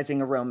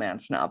serializing a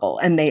romance novel,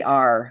 and they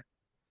are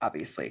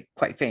obviously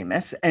quite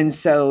famous, and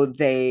so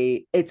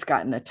it's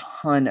gotten a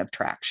ton of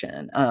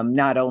traction,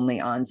 not only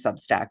on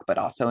Substack but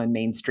also in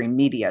mainstream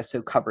media, so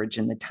coverage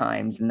in the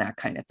Times and that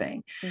kind of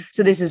thing.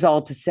 So Mhm. this is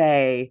all to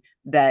say,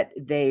 that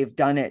they've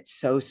done it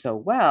so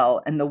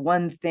well. And the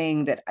one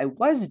thing that I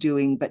was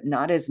doing, but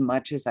not as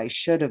much as I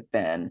should have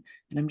been,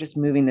 and I'm just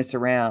moving this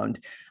around.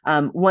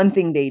 One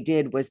thing they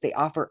did was they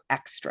offer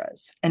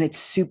extras, and it's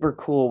super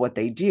cool what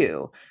they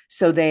do.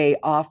 So they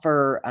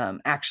offer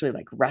actually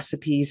like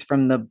recipes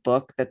from the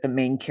book that the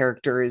main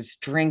character is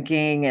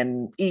drinking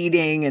and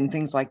eating and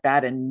things like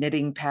that, and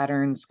knitting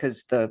patterns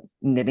because the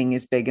knitting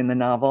is big in the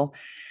novel.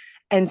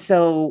 And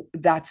so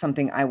that's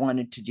something I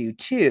wanted to do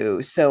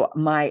too. So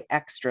my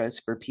extras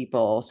for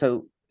people,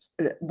 so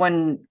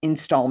one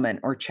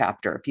installment or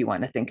chapter, if you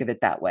want to think of it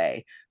that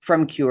way,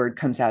 from Cured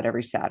comes out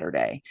every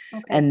Saturday.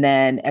 Okay. And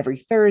then every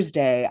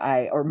Thursday,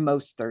 or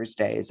most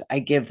Thursdays, I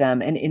give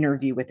them an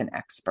interview with an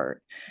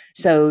expert.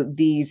 So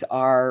these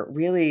are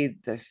really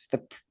the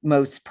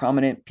most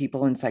prominent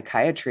people in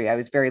psychiatry. I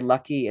was very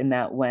lucky in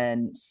that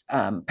when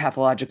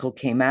Pathological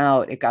came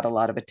out, it got a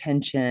lot of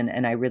attention,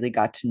 and I really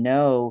got to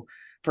know,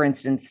 for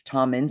instance,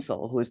 Tom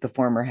Insel, who is the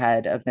former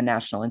head of the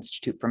National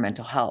Institute for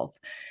Mental Health.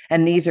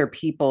 And these are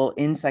people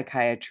in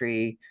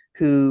psychiatry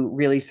who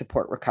really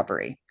support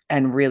recovery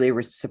and really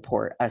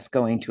support us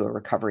going to a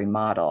recovery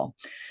model.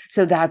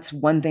 So that's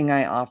one thing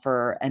I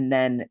offer. And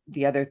then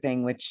the other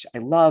thing, which I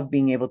love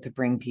being able to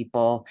bring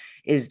people,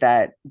 is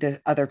that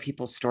the other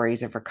people's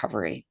stories of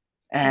recovery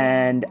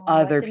and Wow,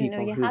 I other didn't know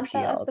people you who've had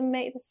that. healed.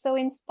 That's so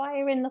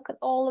inspiring. Look at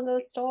all of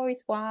those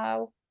stories.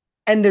 Wow.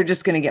 And they're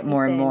just going to get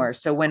more and Amazing. more.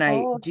 So Of when I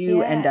course,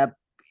 do end yeah. up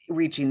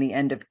reaching the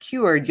end of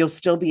Cured, you'll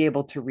still be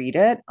able to read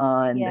it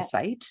on the Yeah.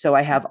 site. So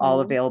I have all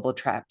Hmm. available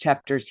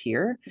chapters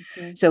here.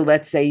 Hmm. So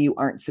let's say you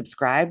aren't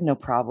subscribed, no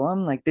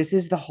problem. Like, this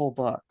is the whole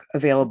book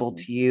available Hmm.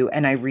 to you,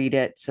 and I read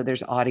it. So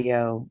there's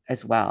audio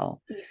as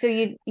well. So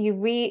you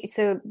read,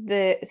 so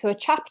a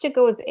chapter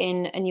goes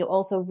in and you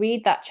also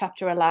read that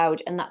chapter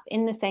aloud, and that's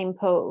in the same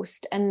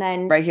post. And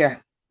then Right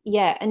here.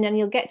 yeah, and then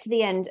you'll get to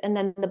the end, and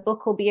then the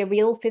book will be a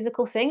real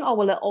physical thing, or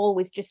will it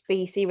always just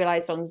be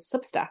serialized on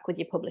Substack with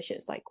your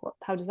publishers? Like, what?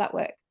 How does that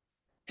work?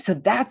 So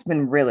that's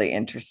been really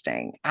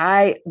interesting.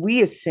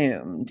 We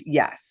assumed,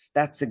 yes,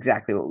 that's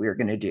exactly what we were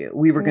going to do.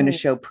 We were going to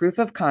Mm, show proof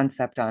of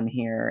concept on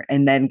here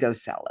and then go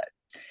sell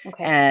it.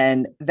 okay.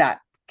 And that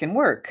can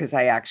work because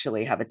I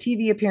actually have a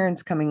TV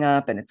appearance coming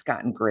up, and it's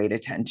gotten great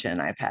attention.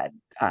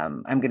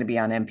 I'm going to be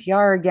on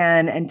NPR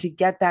again. And to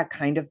get that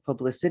kind of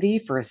publicity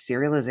for a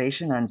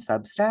serialization on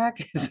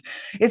Substack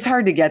it's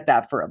hard to get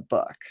that for a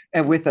book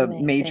with It's a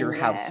major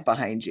amazing. house Yeah.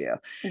 behind you.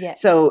 Yeah.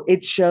 So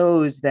it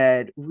shows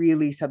that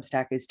really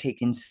Substack is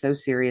taken so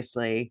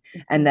seriously,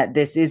 and Mhm. that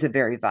this is a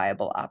very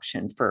viable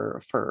option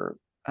for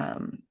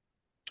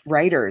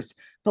writers.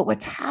 But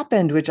what's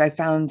happened, which I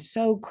found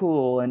so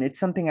cool, and it's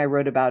something I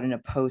wrote about in a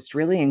post,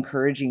 really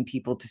encouraging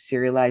people to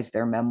serialize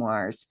their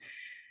memoirs.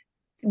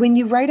 When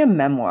you write a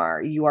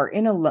memoir, you are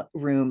in a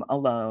room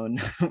alone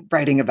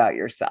writing about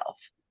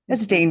yourself.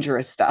 It's Mhm.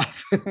 dangerous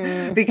stuff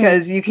Mhm.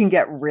 because you can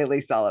get really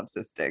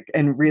solipsistic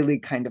and really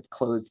kind of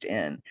closed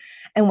in.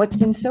 And what's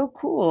been so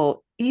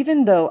cool,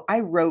 even though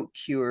I wrote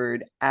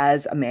Cured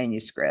as a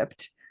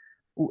manuscript,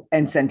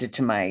 and sent it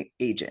to my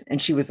agent,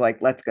 and she was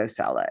like, let's go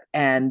sell it.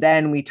 And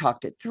then we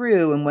talked it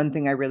through, and one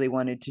thing I really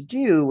wanted to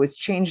do was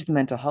change the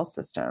mental health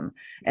system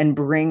and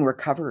bring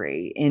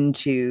recovery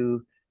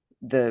into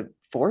the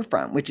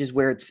forefront, which is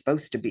where it's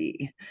supposed to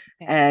be.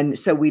 Okay. And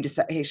so we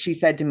decided, she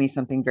said to me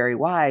something very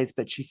wise,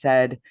 but she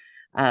said,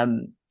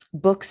 um,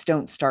 books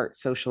don't start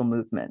social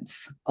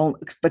movements,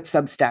 but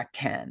Substack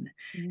can.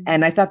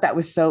 And I Mm. thought that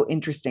was so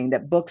interesting,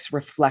 that books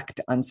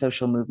reflect on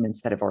social movements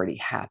that have already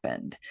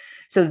happened.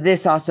 So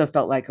this also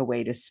felt like a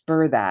way to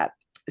spur that.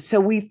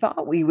 So I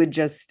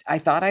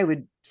thought I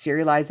would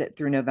serialize it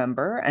through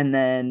November, and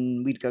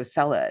then we'd go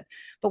sell it.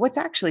 But what's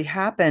actually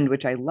happened,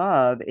 which I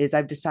love, is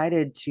I've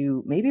decided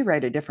to maybe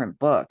write a different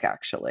book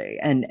actually,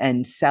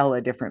 and sell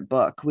a different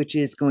book, which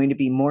is going to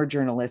be more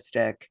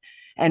journalistic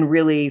and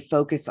really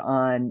focus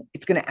on,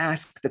 it's going to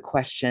ask the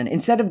question,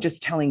 instead of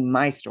just telling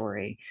my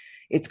story,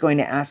 it's going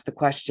to ask the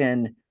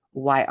question,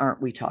 why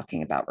aren't we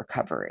talking about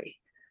recovery?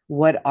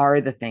 What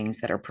are the things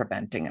that are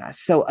preventing us?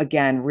 So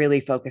again, really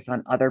focus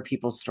on other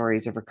people's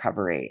stories of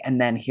recovery and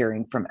then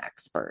hearing from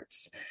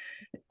experts.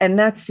 And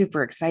that's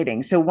super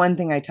exciting. So one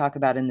thing I talk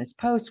about in this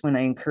post when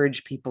I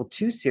encourage people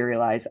to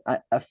serialize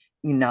a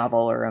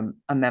novel or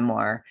a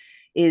memoir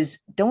is,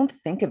 don't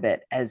think of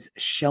it as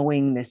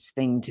showing this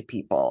thing to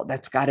people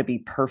that's got to be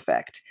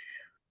perfect.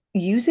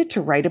 Use it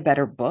to write a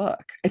better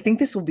book. I think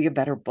this will be a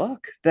better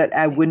book that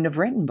I Okay. wouldn't have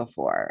written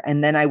before.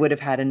 And then I would have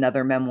had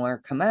another memoir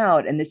come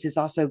out. And this is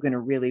also going to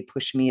really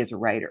push me as a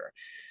writer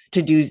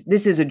to do,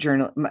 this is a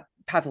journal.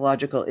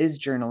 Pathological is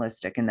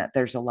journalistic in that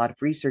there's a lot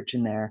of research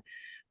in there,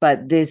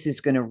 but this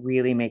is going to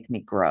really make me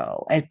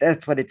grow.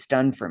 That's what it's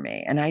done for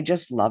me. And I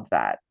just love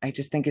that. I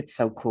just think it's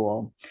so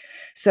cool. And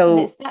So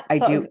it's that I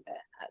sort of, do.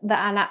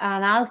 and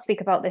I'll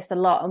speak about this a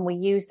lot, and we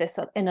use this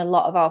in a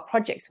lot of our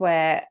projects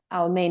where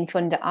our main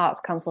funder Arts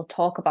Council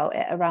talk about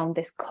it around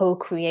this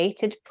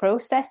co-created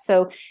process.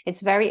 So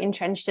it's very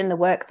entrenched in the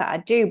work that I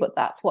do, but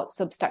that's what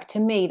Substack to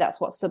me, that's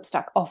what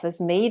Substack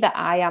offers me, that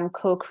I am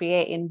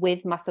co-creating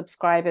with my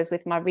subscribers,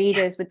 with my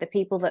readers, with the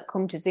people that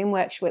come to Zoom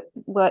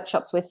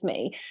workshops with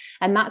me.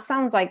 And that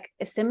sounds like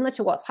similar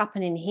to what's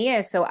happening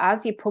here. So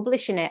as you're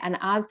publishing it, and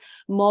as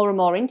more and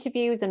more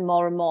interviews and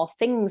more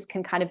things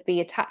can kind of be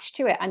attached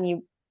to it, and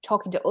you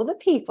talking to other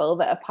people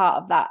that are part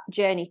of that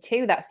journey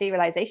too, that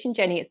serialization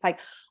journey, it's like,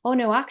 oh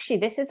no, actually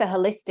this is a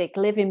holistic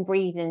living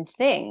breathing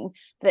thing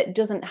that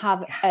doesn't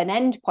have an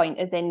end point,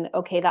 as in,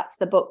 okay, that's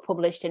the book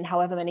published in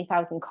however many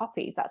thousand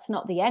copies. That's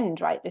not the end,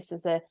 right? This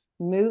is a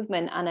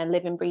movement and a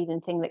living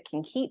breathing thing that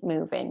can keep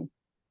moving.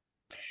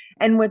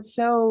 And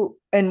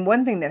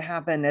one thing that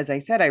happened, as I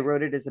said, I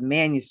wrote it as a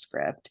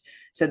manuscript,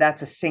 so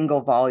that's a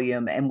single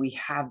volume, and we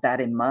have that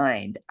in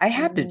mind. I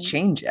had to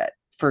change it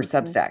for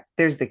Substack.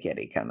 There's the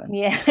kitty coming.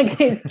 Yeah,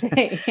 I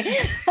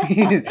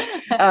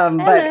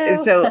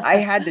but so I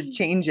had to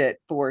change it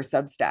for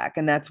Substack.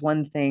 And that's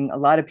one thing a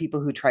lot of people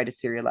who try to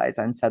serialize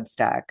on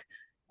Substack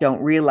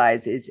don't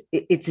realize is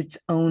it's its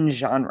own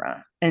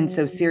genre. And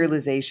so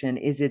serialization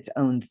is its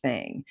own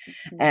thing.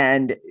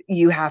 And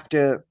you have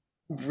to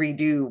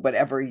redo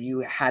whatever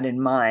you had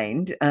in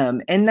mind.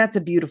 And that's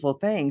a beautiful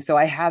thing. So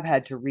I have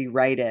had to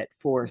rewrite it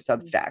for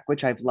Substack,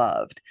 which I've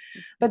loved.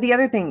 But the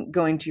other thing,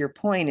 going to your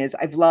point, is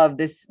I've loved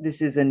this.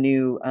 This is a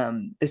new,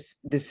 this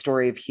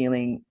story of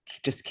healing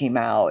just came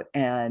out,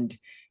 and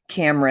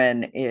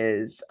Cameron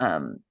is,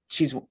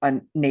 she's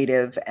a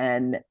native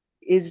and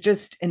is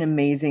just an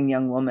amazing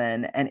young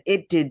woman, and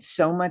it did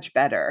so much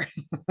better.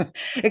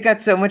 It got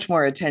so much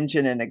more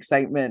attention and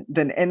excitement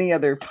than any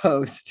other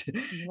post.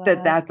 Wow,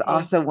 that's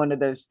also one of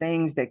those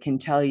things that can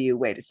tell you,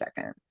 wait a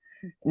second,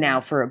 now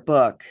for a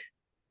book,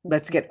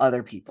 let's get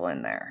other people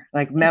in there.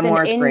 Like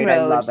memoir's great,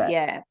 I love it.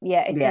 Yeah,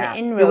 it's an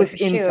inroad for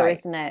sure,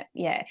 isn't it?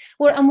 Yeah.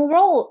 Well, and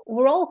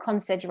we're all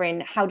considering,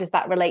 how does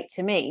that relate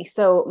to me?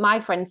 So my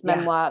friend's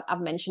memoir,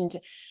 I've mentioned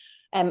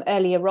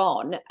earlier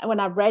on, when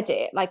I read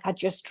it, like I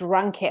just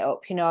drank it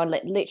up,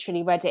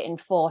 literally read it in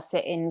 4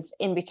 sittings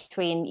in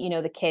between,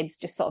 the kids,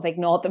 just sort of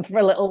ignored them for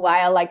a little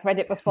while, like read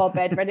it before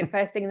bed, read it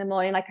first thing in the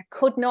morning. Like I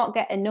could not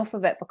get enough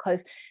of it,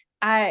 because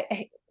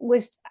I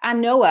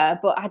know her,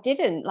 but I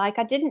didn't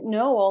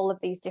know all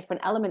of these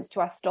different elements to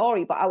our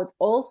story, but I was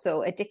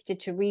also addicted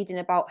to reading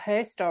about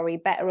her story,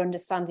 better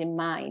understanding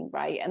mine,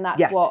 right? And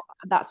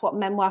that's what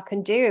memoir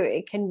can do.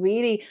 It can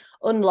really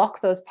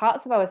unlock those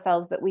parts of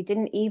ourselves that we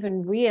didn't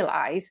even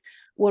realize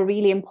were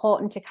really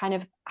important to kind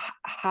of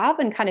have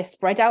and kind of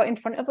spread out in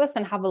front of us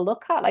and have a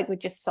look at, like we've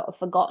just sort of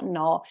forgotten,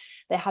 or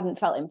they hadn't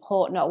felt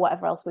important, or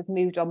whatever else, we've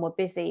moved on, we're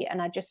busy.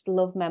 And I just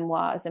love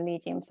memoir as a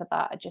medium for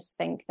that. I just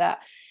think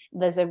that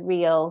there's a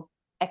real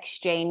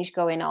exchange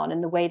going on,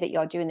 and the way that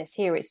you're doing this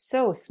here is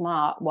so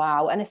smart.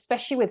 Wow. And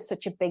especially with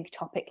such a big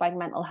topic like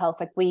mental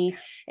health, like we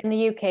in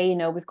the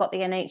UK, we've got the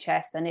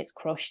NHS and it's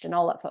crushed and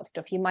all that sort of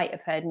stuff. You might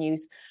have heard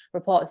news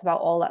reports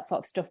about all that sort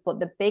of stuff, but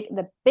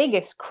the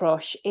biggest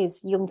crush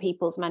is young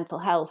people's mental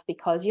health,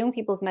 because young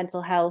people's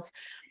mental health,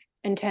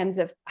 in terms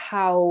of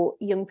how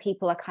young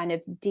people are kind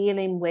of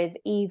dealing with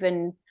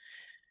even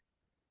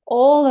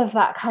all of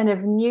that kind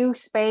of new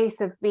space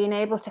of being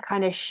able to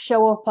kind of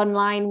show up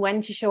online, when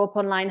to show up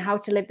online, how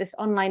to live this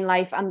online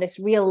life and this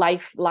real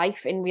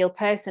life in real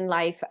person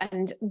life,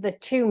 and the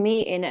two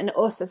meeting, and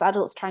us as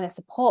adults trying to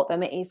support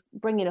them, it is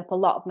bringing up a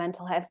lot of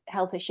mental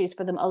health issues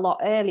for them a lot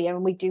earlier.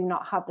 And we do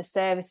not have the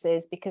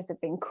services, because they've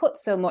been cut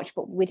so much,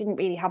 but we didn't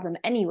really have them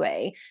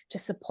anyway to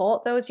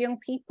support those young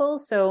people.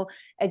 So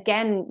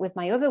again, with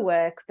my other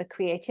work, the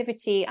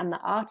creativity and the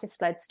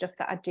artist-led stuff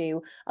that I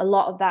do, a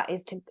lot of that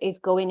is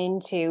going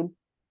into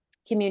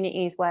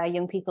communities where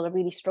young people are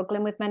really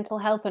struggling with mental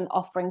health, and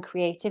offering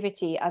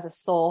creativity as a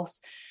source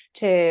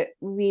to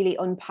really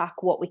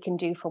unpack what we can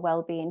do for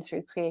well-being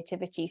through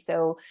creativity.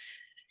 So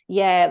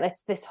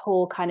this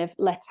whole kind of,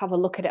 let's have a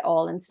look at it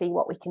all and see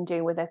what we can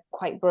do with a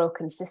quite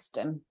broken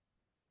system.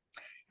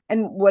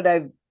 And what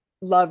I've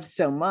loved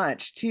so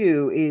much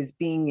too is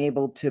being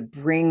able to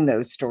bring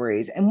those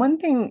stories. And one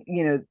thing,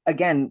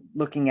 again,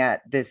 looking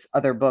at this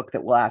other book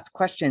that will ask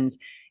questions,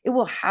 it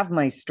will have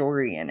my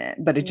story in it,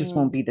 but it just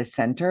won't be the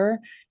center.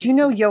 Do you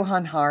know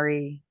Johann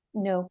Hari?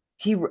 No.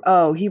 He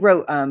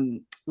wrote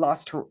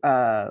Lost, do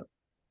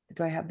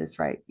I have this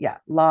right? Yeah,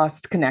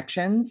 Lost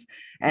Connections.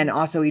 And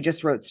also he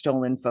just wrote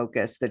Stolen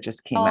Focus that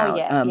just came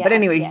out. But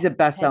anyway, he's a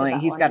best-selling,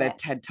 he's got a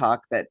TED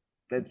Talk that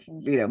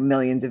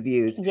millions of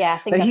views. Yeah, I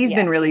think but he's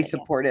been really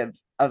supportive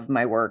of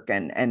my work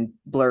and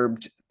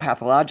blurbed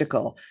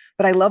Pathological.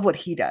 But I love what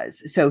he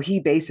does. So he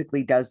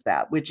basically does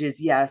that, which is,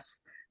 yes,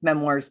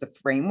 memoir is the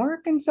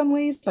framework in some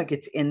ways, like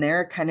it's in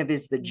there, kind of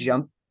is the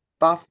jump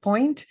off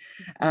point.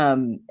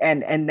 And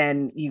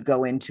then you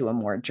go into a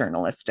more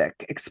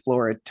journalistic,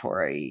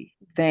 exploratory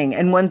thing.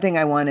 And one thing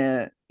I want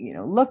to,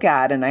 look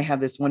at, and I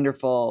have this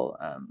wonderful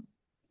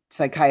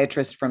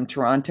psychiatrist from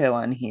Toronto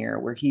on here,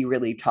 where he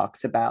really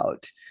talks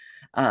about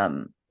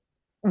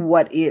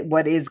what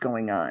is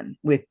going on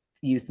with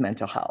youth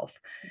mental health.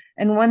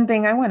 And one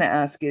thing I want to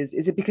ask is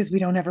it because we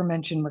don't ever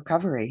mention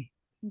recovery?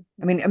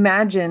 I mean,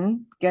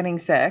 imagine getting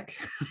sick,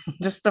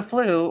 just the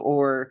flu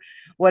or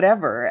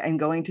whatever, and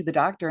going to the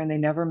doctor and they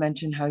never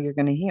mention how you're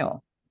going to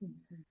heal.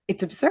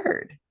 It's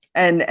absurd.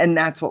 And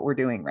that's what we're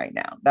doing right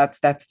now. That's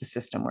the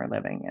system we're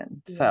living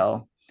in.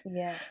 So,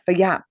 yeah.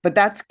 but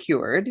that's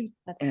cured.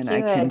 That's and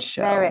cured. I can There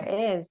show.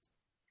 it is.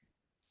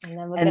 And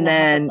then we're And going to have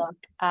a then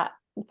look at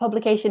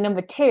publication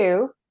number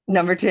 2.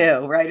 number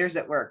 2, Writers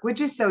at Work,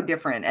 which is so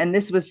different. And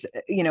this was,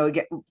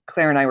 again,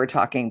 Claire and I were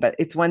talking, but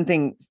it's one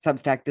thing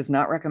Substack does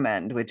not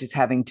recommend, which is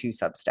having 2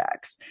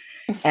 Substacks.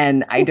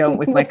 And I don't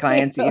with my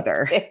clients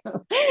either.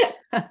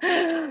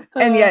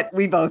 And yet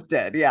we both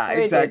did. Yeah,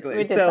 exactly.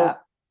 We did so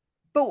that.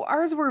 But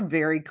ours were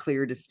very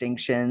clear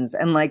distinctions.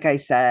 And like I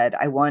said,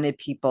 I wanted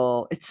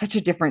people, it's such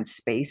a different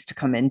space to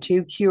come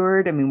into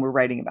Cured. I mean, we're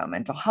writing about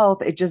mental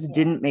health. It just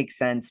didn't make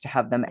sense to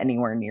have them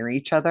anywhere near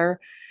each other.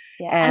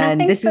 Yeah. And I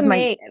think this is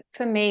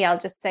for me, I'll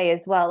just say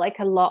as well, like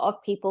a lot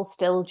of people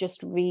still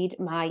just read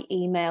my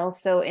email.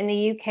 So in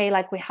the UK,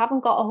 like we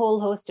haven't got a whole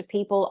host of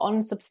people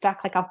on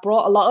Substack. Like I've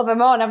brought a lot of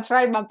them on, I've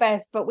tried my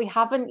best, but we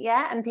haven't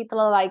yet. And people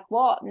are like,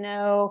 what?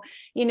 No,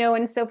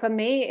 and so for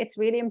me, it's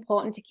really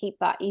important to keep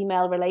that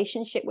email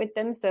relationship with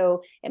them.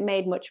 So it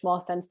made much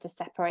more sense to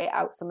separate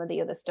out some of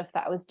the other stuff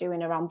that I was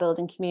doing around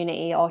building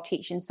community or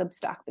teaching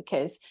Substack,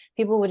 because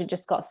people would have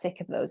just got sick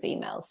of those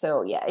emails.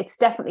 So yeah, it's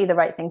definitely the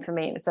right thing for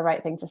me. It's the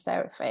right thing for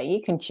Sarah Fay.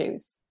 You can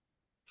choose.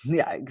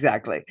 Yeah,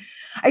 exactly.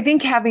 I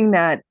think having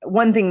that,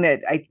 one thing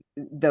that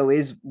though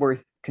is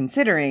worth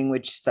considering,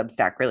 which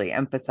Substack really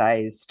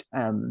emphasized,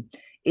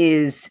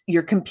 is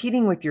you're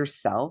competing with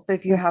yourself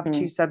if you have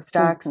 2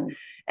 Substacks.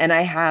 And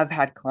I have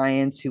had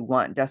clients who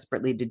want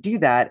desperately to do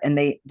that, and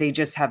they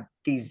just have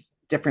these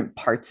different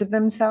parts of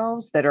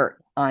themselves that are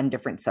on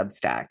different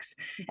Substacks.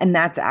 And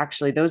that's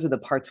actually, those are the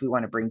parts we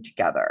want to bring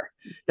together.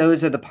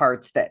 Those are the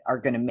parts that are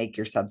going to make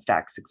your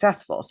Substack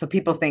successful. So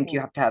people think you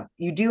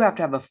do have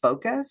to have a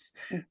focus,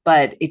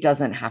 but it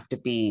doesn't have to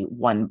be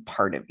one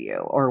part of you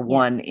or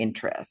one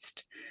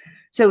interest.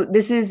 So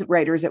this is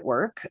Writers at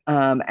Work.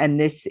 And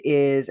this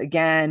is,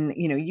 again,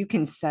 you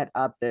can set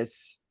up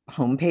this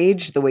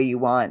homepage the way you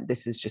want.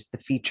 This is just the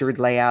featured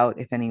layout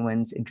if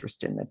anyone's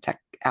interested in the tech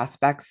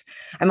aspects.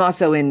 I'm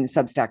also in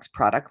Substack's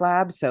product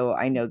lab, so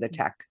I know the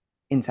tech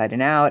inside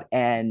and out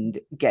and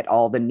get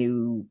all the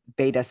new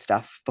beta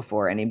stuff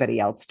before anybody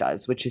else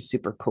does, which is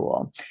super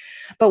cool.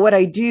 But what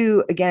I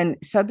do, again,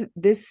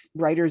 this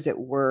Writers at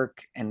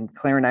Work, and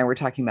Claire and I were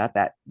talking about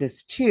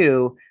this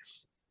too,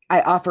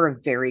 I offer a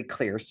very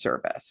clear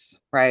service,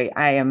 right?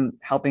 I am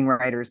helping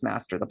writers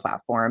master the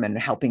platform and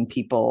helping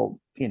people,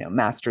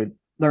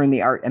 learn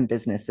the art and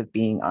business of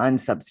being on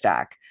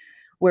Substack.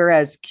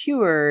 Whereas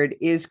Cured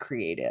is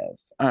creative,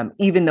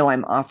 even though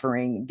I'm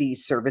offering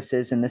these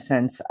services in the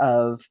sense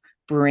of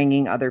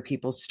bringing other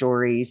people's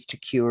stories to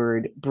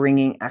Cured,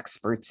 bringing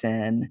experts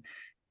in,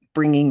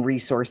 bringing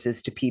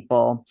resources to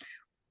people.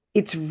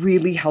 It's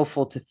really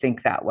helpful to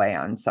think that way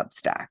on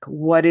Substack.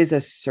 What is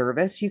a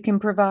service you can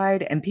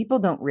provide? And people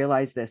don't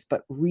realize this,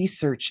 but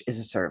research is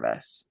a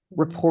service.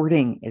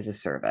 Reporting is a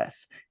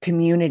service.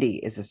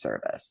 Community is a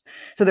service.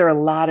 So there are a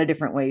lot of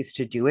different ways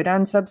to do it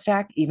on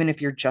Substack, even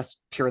if you're just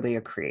purely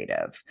a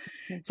creative.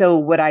 So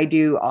what I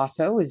do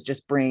also is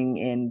just bring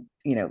in,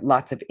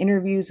 lots of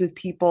interviews with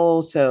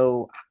people.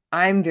 So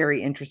I'm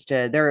very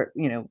interested. There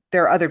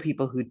are other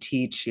people who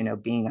teach,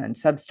 being on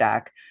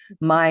Substack.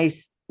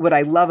 What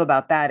I love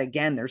about that,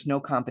 again, there's no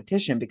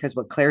competition because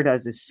what Claire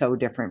does is so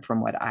different from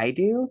what I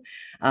do.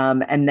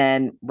 And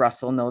then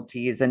Russell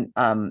Nolte is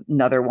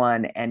another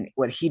one. And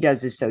what he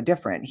does is so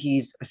different.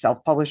 He's a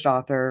self-published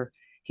author.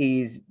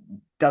 He's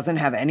doesn't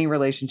have any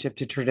relationship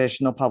to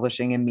traditional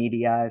publishing and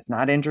media, is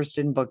not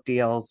interested in book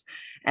deals.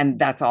 And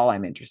that's all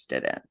I'm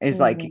interested in is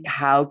like,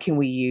 how can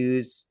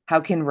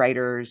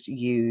writers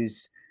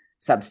use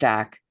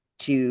Substack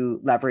to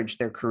leverage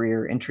their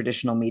career in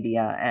traditional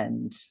media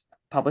and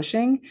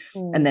publishing,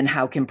 and then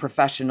how can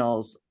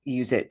professionals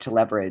use it to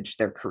leverage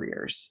their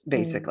careers,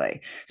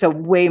 basically. So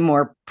way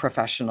more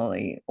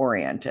professionally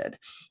oriented.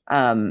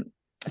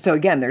 So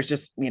again, there's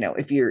just,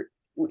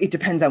 it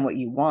depends on what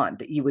you want,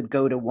 that you would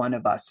go to one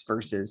of us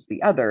versus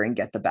the other and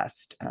get the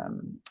best,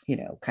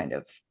 kind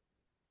of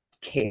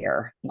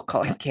care. We'll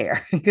call it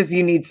care because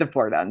you need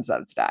support on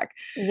Substack.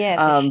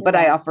 Yeah. But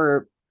I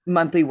offer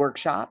monthly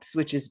workshops,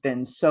 which has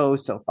been so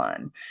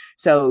fun.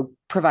 So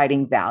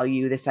providing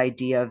value, this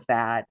idea of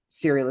that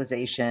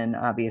serialization,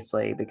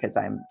 obviously, because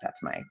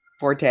that's my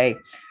forte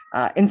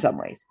in some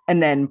ways,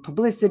 and then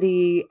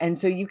publicity. And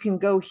so you can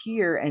go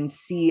here and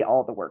see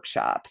all the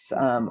workshops,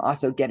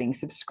 also getting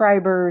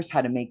subscribers,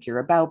 how to make your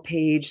about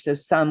page. So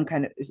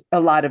a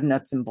lot of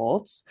nuts and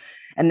bolts,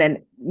 and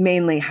then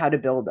mainly how to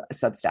build a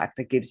Substack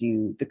that gives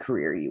you the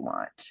career you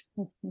want.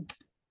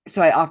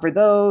 So I offer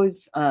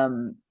those.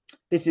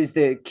 This is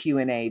the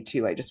Q&A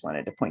too. I just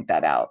wanted to point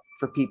that out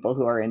for people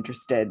who are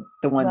interested.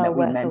 The one that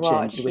we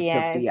mentioned was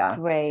Sophia. It's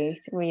great.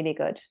 Really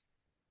good.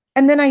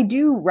 And then I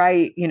do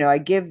write, I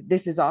give,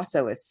 this is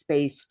also a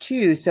space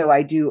too. So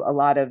I do a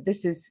lot of,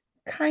 this is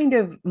kind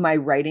of my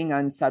writing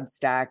on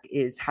Substack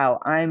is how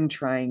I'm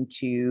trying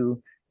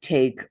to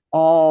take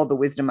all the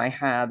wisdom I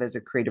have as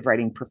a creative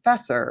writing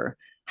professor.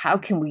 How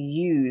can we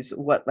use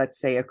what, let's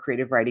say, a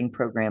creative writing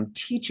program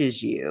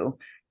teaches you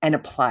and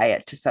apply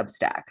it to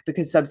Substack?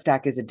 Because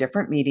Substack is a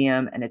different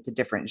medium and it's a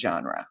different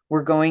genre.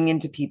 We're going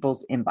into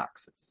people's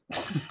inboxes,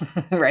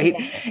 right?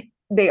 Yeah.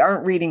 They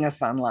aren't reading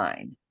us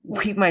online.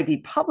 We might be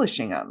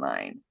publishing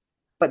online,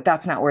 but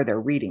that's not where they're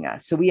reading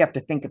us. So we have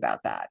to think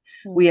about that.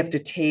 Mm-hmm. We have to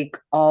take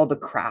all the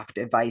craft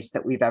advice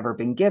that we've ever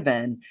been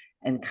given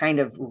and kind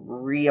of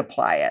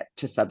reapply it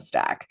to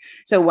Substack.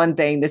 So one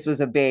thing, this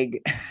was a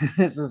big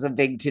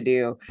to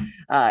do,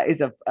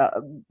 is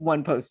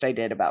one post I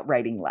did about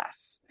writing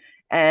less.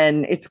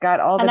 And it's got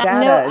all the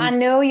data. I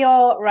know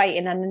you're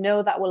writing, and I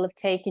know that will have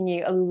taken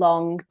you a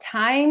long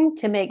time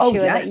to make sure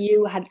that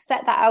you had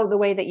set that out the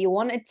way that you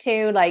wanted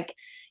to. Like,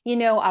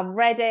 I've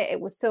read it.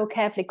 It was so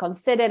carefully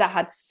considered. I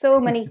had so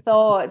many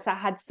thoughts. I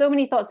had so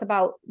many thoughts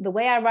about the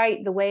way I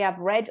write, the way I've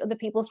read other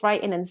people's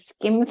writing and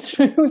skimmed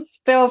through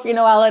stuff,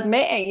 I'll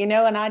admit it,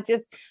 and I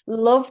just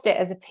loved it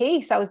as a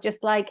piece. I was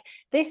just like,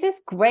 this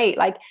is great.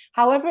 Like,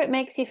 however it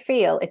makes you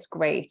feel, it's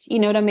great. You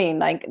know what I mean?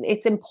 Like,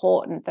 it's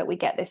important that we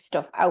get this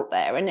stuff out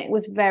there. And it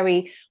was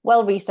very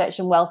well researched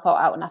and well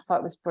thought out. And I thought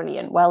it was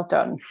brilliant. Well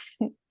done.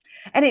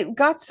 And it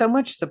got so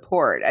much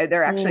support.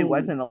 There actually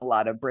wasn't a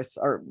lot of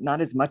or not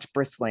as much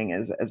bristling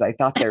as I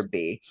thought there'd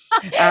be.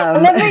 I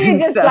love that you're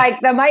just like,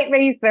 there might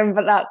be some,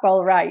 but that's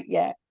all right.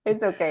 Yeah,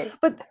 it's okay.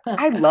 But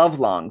I love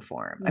long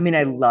form. I mean,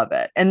 I love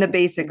it. And the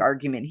basic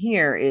argument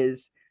here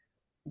is,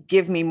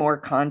 give me more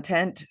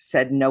content,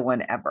 said no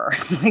one ever.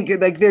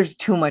 like there's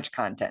too much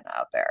content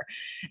out there.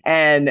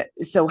 And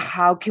so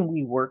how can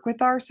we work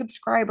with our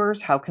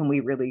subscribers? How can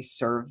we really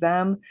serve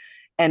them?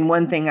 And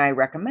one thing I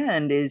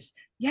recommend is,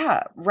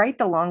 write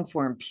the long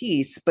form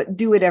piece, but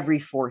do it every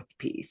fourth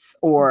piece,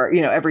 or,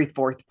 every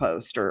fourth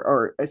post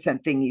or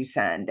something you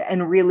send,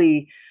 and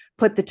really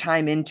put the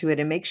time into it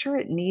and make sure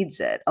it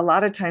needs it. A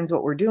lot of times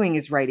what we're doing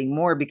is writing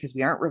more because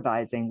we aren't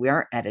revising, we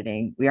aren't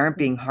editing, we aren't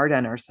being hard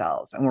on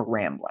ourselves, and we're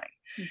rambling.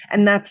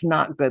 And that's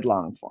not good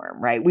long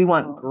form, right? We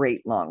want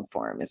great long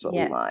form is what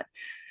we want.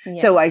 Yeah.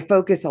 So I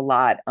focus a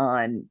lot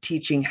on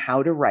teaching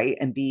how to write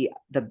and be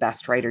the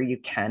best writer you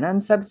can on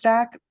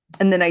Substack.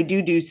 And then I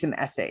do some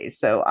essays.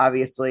 So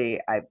obviously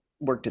I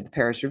worked at the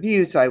Paris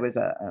Review. So I was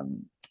a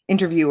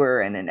interviewer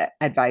and an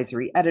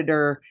advisory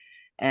editor,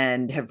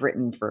 and have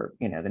written for,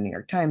 the New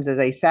York Times, as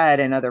I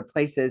said, and other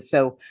places.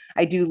 So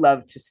I do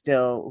love to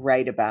still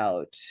write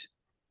about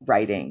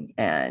writing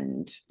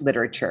and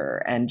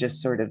literature and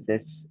just sort of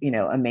this,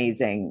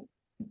 amazing,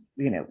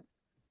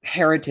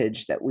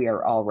 heritage that we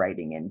are all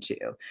writing into.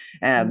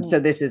 So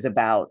this is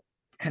about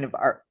kind of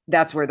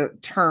that's where the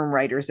term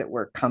Writers at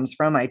Work comes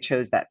from. I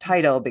chose that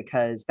title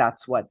because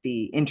that's what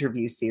the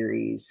interview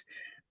series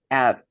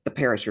at the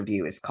Paris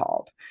Review is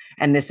called.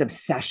 And this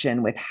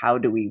obsession with how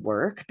do we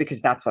work,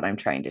 because that's what I'm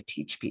trying to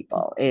teach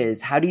people,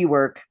 is how do you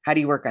work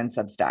on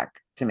Substack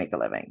to make a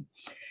living?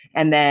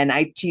 And then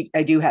I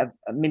do have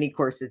mini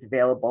courses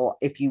available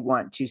if you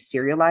want to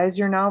serialize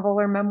your novel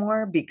or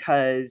memoir,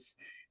 because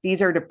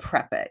these are to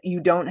prep it. You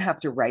don't have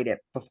to write it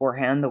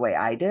beforehand the way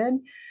I did.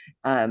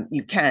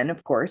 You can,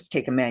 of course,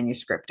 take a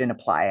manuscript and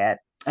apply it.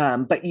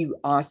 But you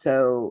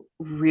also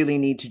really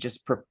need to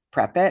just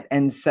prep it.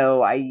 And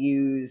so I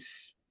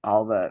use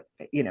all the,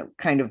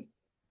 kind of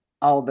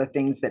all the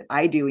things that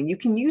I do. And you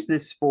can use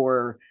this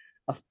for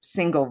a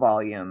single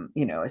volume,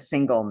 a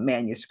single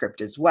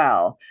manuscript as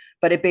well.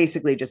 But it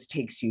basically just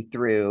takes you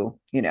through,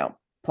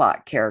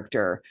 plot,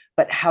 character,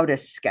 but how to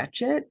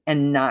sketch it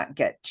and not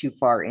get too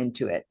far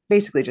into it,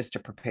 basically just to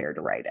prepare to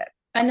write it.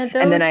 And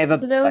then I have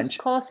do those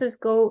courses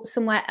go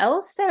somewhere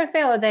else, Sarah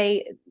Fay, or are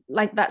they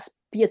like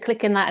you're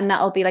clicking that and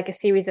that'll be like a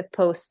series of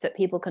posts that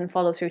people can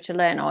follow through to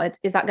learn, or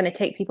is that going to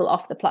take people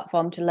off the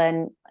platform to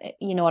learn,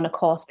 on a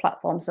course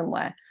platform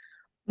somewhere?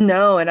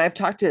 No, and I've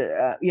talked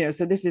to,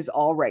 so this is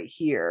all right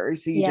here.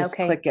 So you just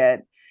click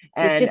it.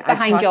 So it's just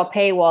behind your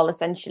paywall,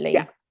 essentially.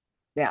 Yeah.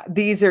 Yeah,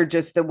 these are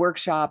just the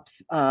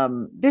workshops.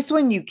 This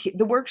one,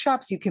 the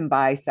workshops you can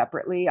buy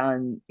separately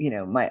on,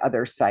 my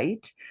other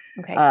site.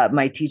 Okay.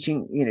 My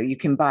teaching, you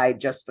can buy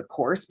just the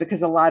course,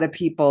 because a lot of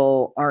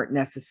people aren't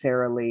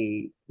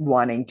necessarily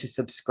wanting to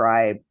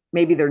subscribe.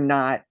 Maybe they're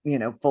not,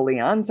 fully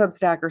on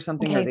Substack or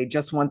something, or they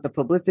just want the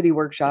publicity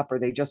workshop, or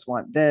they just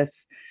want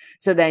this.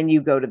 So then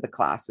you go to the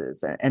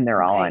classes and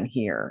they're all on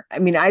here. I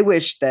mean, I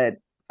wish that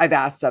I've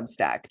asked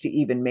Substack to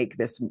even make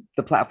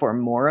the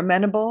platform more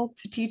amenable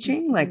to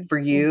teaching. Like for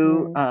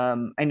you,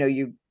 I know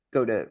you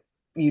go to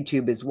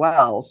YouTube as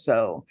well.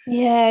 So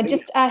yeah,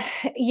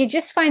 you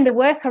just find the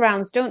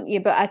workarounds, don't you?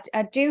 But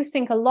I do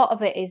think a lot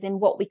of it is in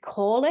what we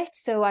call it.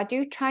 So I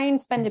do try and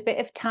spend a bit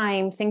of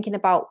time thinking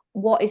about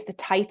what is the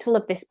title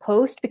of this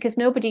post, because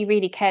nobody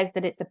really cares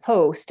that it's a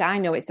post. I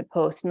know it's a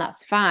post and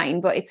that's fine,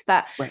 but it's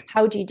that,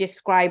 how do you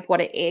describe what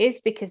it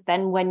is? Because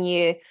then when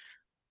you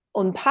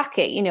unpack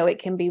it. It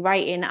can be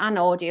writing and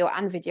audio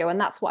and video, and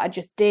that's what I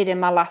just did in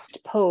my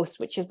last post,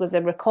 which was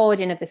a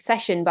recording of the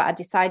session, but I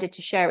decided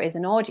to share it as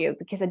an audio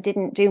because I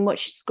didn't do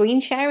much screen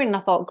sharing, and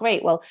I thought,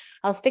 great, well,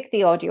 I'll stick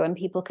the audio and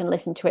people can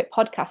listen to it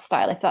podcast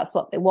style if that's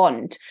what they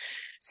want.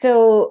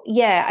 So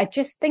yeah, I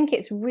just think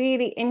it's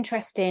really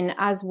interesting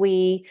as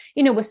we're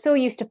so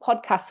used to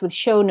podcasts with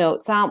show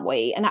notes, aren't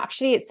we? And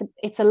actually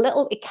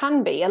it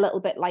can be a little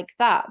bit like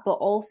that, but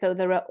also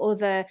there are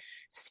other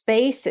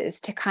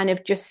spaces to kind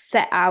of just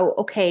set out,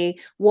 okay,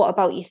 what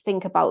about you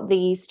think about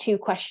these two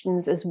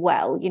questions as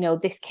well?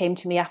 This came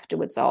to me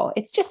afterwards, or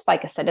it's just,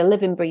 like I said, a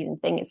living, breathing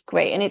thing. It's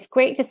great. And it's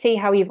great to see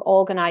how you've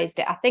organized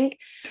it.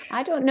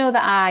 I don't know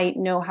that I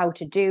know how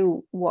to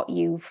do what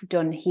you've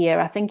done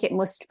here. I think it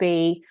must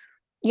be,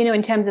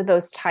 in terms of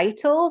those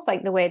titles,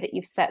 like the way that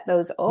you've set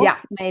those up, Yeah.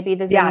 maybe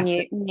there's Yes.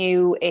 a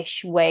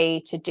new-ish way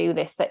to do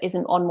this that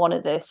isn't on one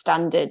of the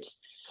standard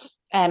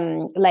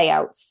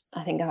layouts.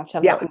 I think I have to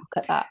have a look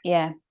at that.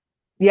 Yeah.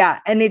 Yeah.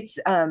 And it's,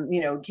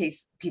 in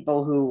case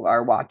people who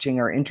are watching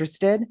are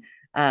interested.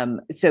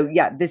 So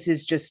yeah, this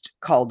is just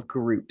called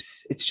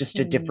groups. It's just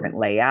a different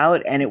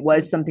layout. And it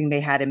was something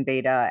they had in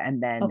beta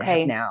and then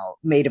have now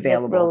made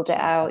available. They've rolled it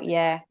out.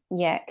 Yeah.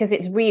 Yeah. Because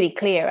it's really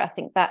clear. I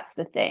think that's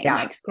the thing. Yeah.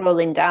 Like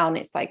scrolling down,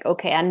 it's like,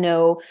 okay, I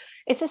know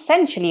it's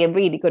essentially a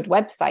really good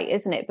website,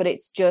 isn't it? But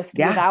it's just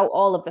without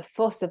all of the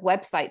fuss of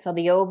websites or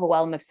the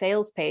overwhelm of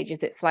sales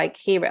pages. It's like,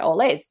 here it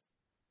all is.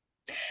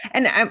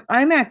 And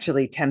I'm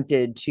actually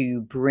tempted to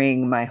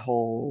bring my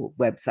whole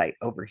website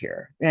over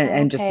here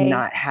and just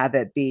not have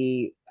it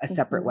be a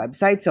separate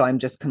website. So I'm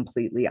just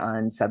completely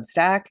on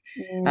Substack.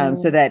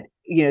 So that,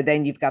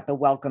 then you've got the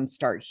welcome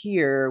start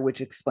here,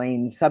 which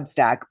explains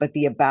Substack, but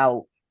the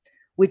about,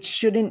 which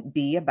shouldn't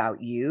be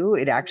about you.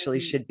 It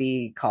actually should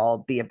be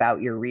called the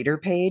about your reader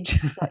page.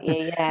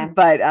 Yeah.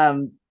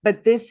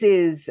 But this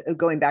is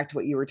going back to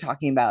what you were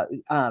talking about.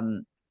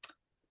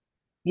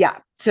 Yeah.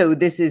 So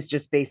this is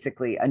just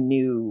basically a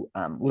new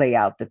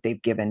layout that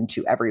they've given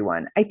to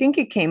everyone. I think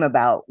it came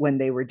about when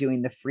they were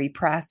doing the free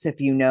press. If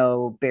you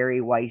know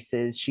Barry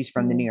Weiss's, she's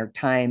from the New York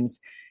Times.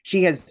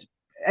 She has,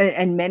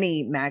 and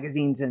many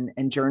magazines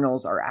and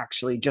journals are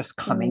actually just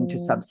coming to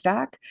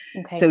Substack.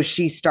 Okay. So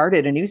she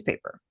started a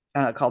newspaper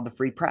called the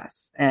Free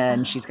Press,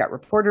 and she's got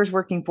reporters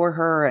working for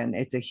her, and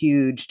it's a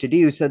huge to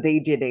do. So they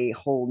did a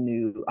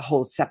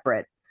whole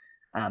separate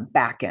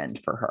back end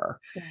for her.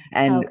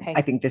 And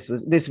I think this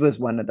was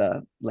one of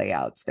the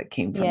layouts that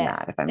came from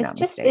that, if I'm not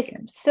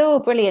mistaken. It's so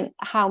brilliant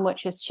how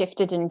much has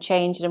shifted and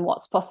changed and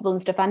what's possible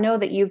and stuff. I know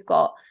that you've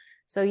got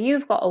a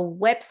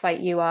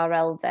website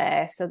URL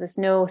there, so there's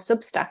no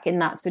Substack in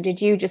that. So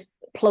did you just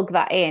plug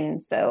that in?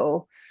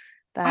 So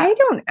I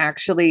don't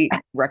actually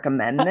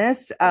recommend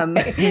this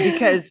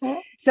because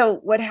so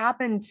what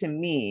happened to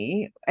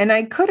me, and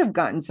I could have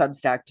gotten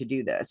Substack to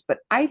do this, but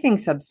I think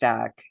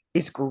Substack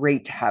is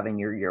great to have in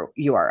your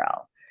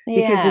URL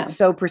because it's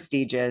so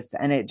prestigious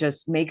and it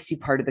just makes you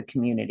part of the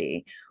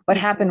community. What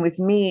happened with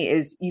me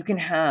is you can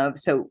have,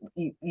 so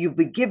you'll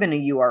be given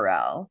a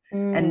URL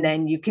and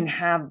then you can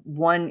have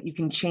one, you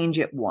can change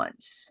it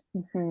once.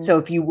 So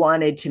if you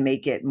wanted to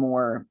make it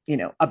more,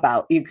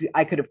 about you,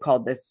 I could have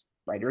called this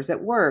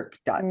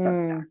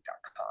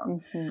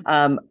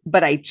writersatwork.substack.com.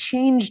 But I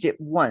changed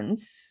it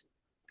once,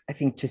 I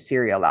think, to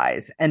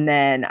serialize. And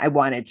then I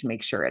wanted to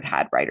make sure it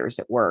had Writers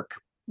at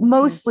Work,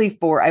 mostly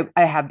for,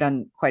 I have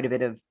done quite a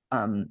bit of,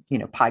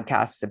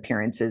 podcasts,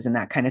 appearances and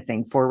that kind of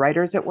thing for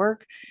Writers at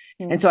Work.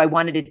 And so I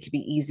wanted it to be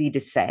easy to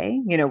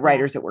say,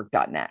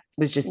 writersatwork.net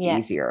was just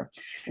easier.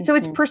 So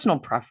it's personal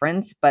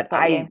preference, but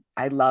I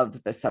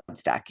love the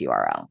Substack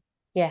URL.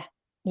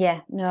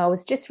 Yeah, no, I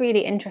was just really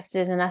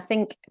interested. And I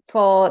think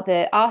for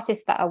the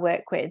artists that I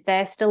work with,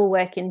 they're still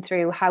working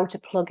through how to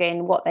plug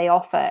in what they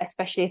offer,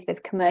 especially if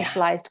they've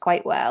commercialized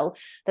quite well.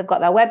 They've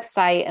got their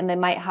website and they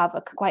might have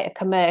quite a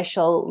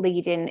commercial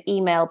lead-in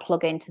email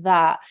plug into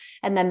that.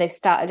 And then they've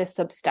started a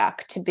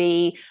Substack to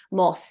be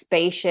more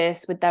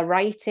spacious with their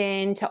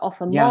writing, to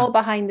offer more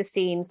behind the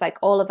scenes, like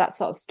all of that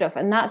sort of stuff.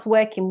 And that's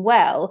working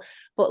well.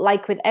 But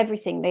like with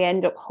everything, they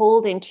end up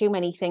holding too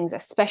many things,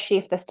 especially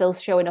if they're still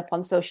showing up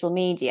on social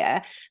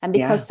media. And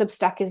because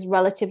Substack is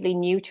relatively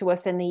new to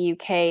us in the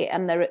UK,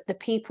 and the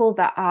people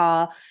that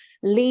are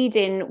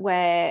leading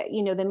where,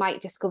 they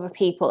might discover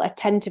people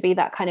tend to be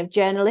that kind of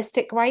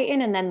journalistic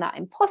writing, and then that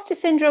imposter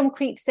syndrome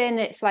creeps in.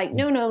 It's like,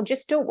 no,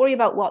 just don't worry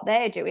about what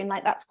they're doing.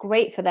 Like, that's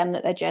great for them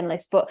that they're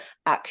journalists, but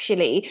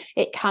actually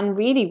it can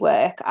really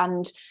work.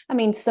 And I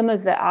mean, some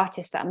of the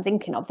artists that I'm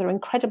thinking of, they're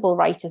incredible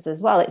writers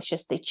as well. It's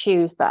just they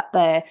choose that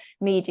their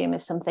medium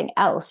is something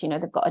else.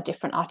 They've got a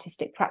different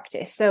artistic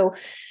practice. So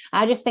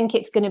I just think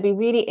it's going to be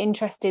really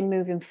interesting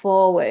moving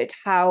forward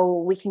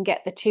how we can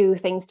get the two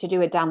things to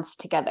do a dance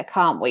together,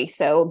 can't we?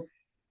 So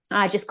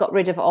I just got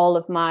rid of all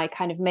of my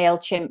kind of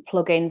MailChimp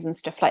plugins and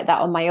stuff like that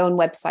on my own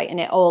website, and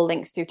it all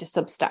links through to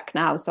Substack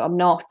now. So I'm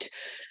not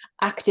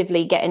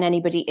actively getting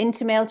anybody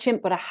into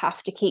MailChimp, but I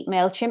have to keep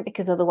MailChimp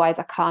because otherwise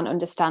I can't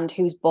understand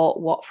who's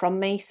bought what from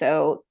me.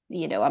 So,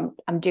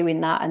 I'm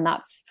doing that, and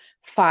that's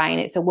fine.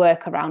 It's a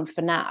workaround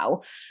for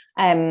now.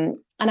 And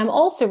I'm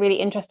also really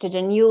interested,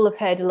 and you'll have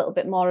heard a little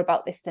bit more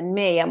about this than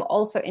me. I'm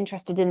also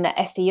interested in the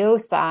SEO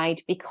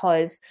side,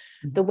 because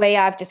the way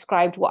I've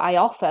described what I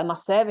offer, my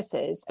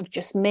services, have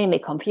just mainly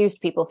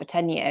confused people for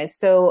 10 years.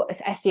 So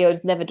SEO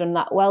has never done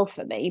that well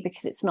for me,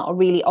 because it's not a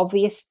really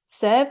obvious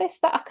service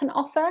that I can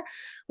offer.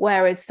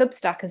 Whereas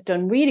Substack has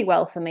done really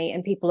well for me,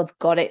 and people have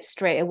got it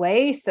straight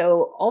away.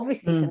 So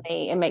obviously for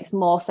me, it makes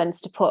more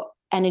sense to put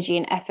energy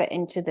and effort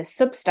into the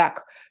Substack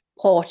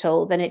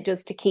portal than it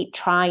does to keep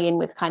trying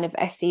with kind of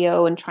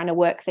SEO and trying to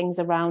work things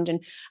around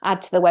and add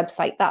to the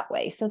website that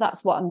way. So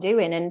that's what I'm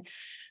doing. And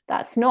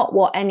that's not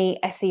what any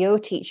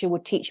SEO teacher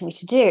would teach me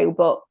to do,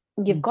 but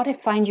you've got to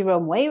find your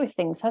own way with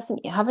things,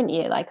 haven't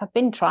you? Like, I've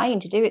been trying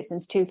to do it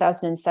since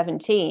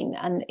 2017,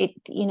 and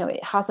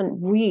it hasn't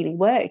really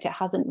worked. It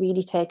hasn't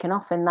really taken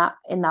off in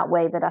that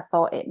way that I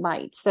thought it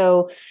might.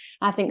 So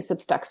I think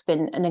Substack's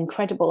been an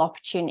incredible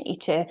opportunity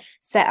to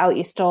set out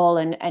your stall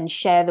and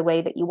share the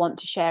way that you want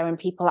to share, and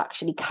people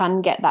actually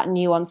can get that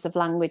nuance of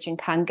language and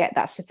can get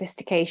that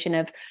sophistication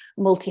of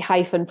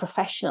multi-hyphen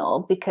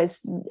professional,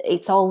 because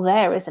it's all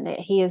there, isn't it?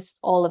 Here's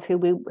all of who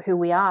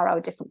we are, our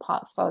different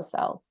parts of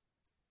ourselves.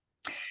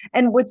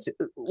 And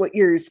what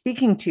you're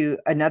speaking to,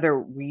 another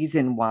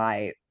reason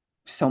why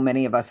so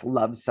many of us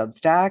love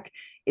Substack,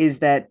 is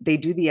that they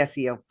do the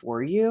SEO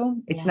for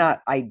you. It's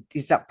not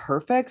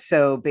perfect.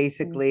 So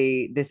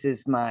basically, this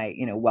is my,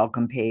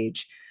 welcome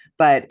page.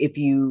 But it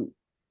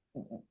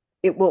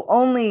will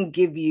only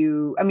give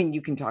you, I mean,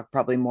 you can talk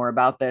probably more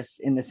about this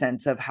in the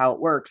sense of how it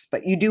works,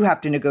 but you do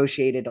have to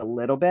negotiate it a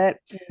little bit.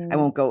 I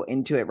won't go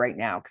into it right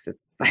now because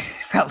it's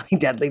probably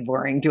deadly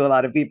boring to a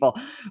lot of people.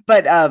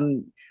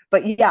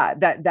 But yeah,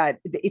 that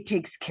it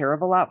takes care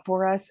of a lot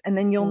for us. And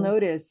then you'll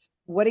notice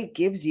what it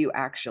gives you.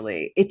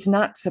 Actually, it's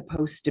not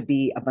supposed to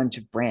be a bunch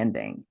of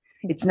branding.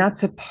 It's not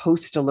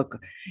supposed to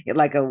look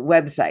like a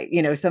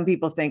website. Some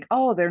people think,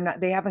 oh,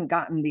 they haven't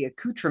gotten the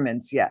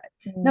accoutrements yet.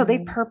 No, they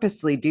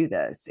purposely do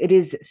this. It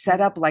is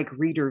set up like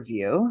Reader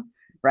View,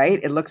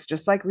 right? It looks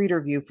just like Reader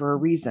View for a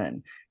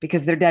reason,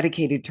 because they're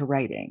dedicated to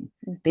writing.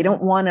 They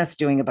don't want us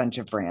doing a bunch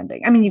of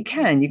branding. I mean, you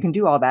can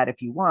do all that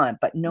if you want,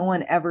 but no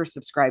one ever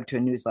subscribed to a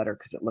newsletter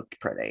because it looked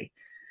pretty.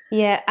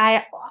 Yeah,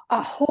 I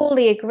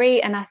wholly agree.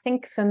 And I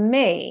think for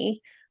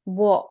me,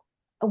 what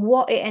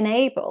it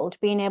enabled,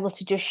 being able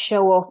to just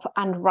show up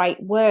and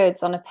write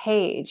words on a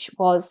page,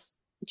 was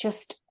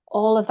just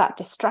all of that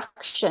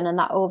distraction and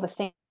that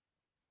overthinking.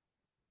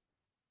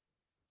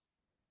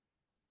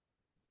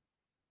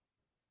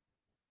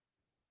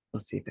 We'll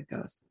see if it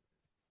goes.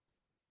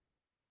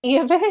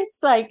 Yeah, but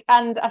it's like,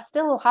 and I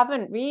still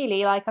haven't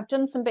really, like, I've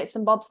done some bits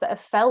and bobs that have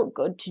felt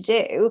good to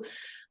do,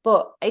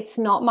 but it's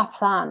not my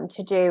plan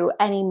to do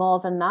any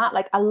more than that.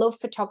 Like, I love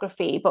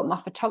photography, but my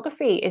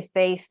photography is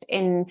based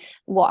in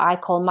what I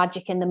call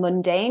magic in the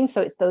mundane.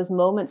 So it's those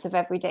moments of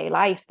everyday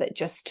life that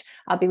just,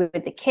 I'll be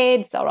with the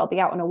kids, or I'll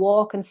be out on a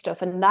walk and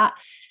stuff. And that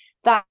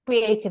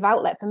creative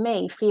outlet for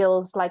me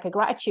feels like a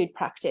gratitude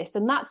practice,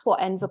 and that's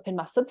what ends up in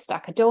my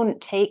Substack. I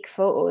don't take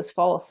photos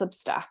for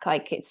Substack.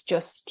 Like, it's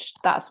just,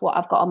 that's what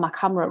I've got on my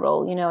camera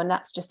roll, and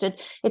that's just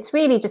it's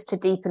really just to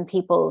deepen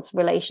people's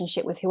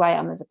relationship with who I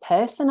am as a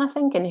person, I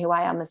think, and who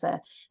I am as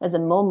a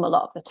mum a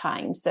lot of the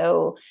time.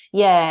 So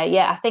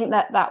yeah, I think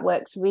that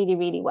works really,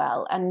 really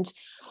well. And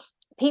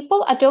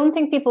I don't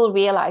think people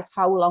realize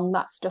how long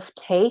that stuff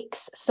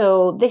takes.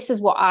 So this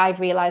is what I've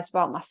realized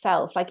about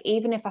myself. Like,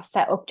 even if I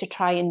set up to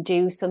try and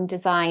do some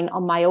design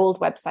on my old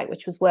website,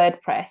 which was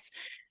WordPress,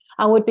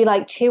 I would be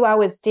like 2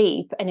 hours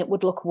deep, and it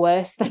would look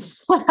worse than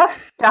when I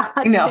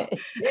started. No.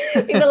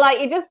 Like,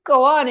 you just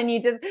go on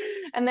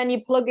and then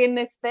you plug in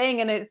this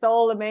thing and it's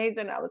all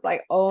amazing. I was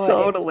like, oh,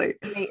 totally.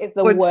 It's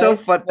the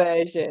worst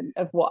version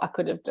of what I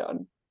could have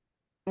done.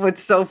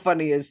 What's so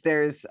funny is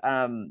there's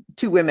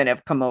two women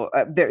have come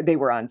over. They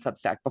were on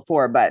Substack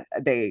before, but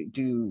they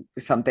do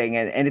something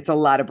and it's a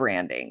lot of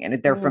branding,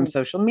 and they're from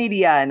social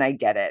media, and I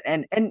get it.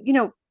 And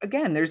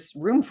again, there's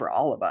room for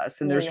all of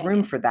us, and there's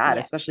room for that,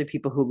 especially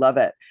people who love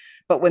it.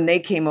 But when they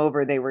came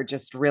over, they were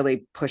just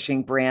really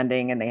pushing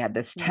branding, and they had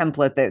this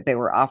template that they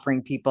were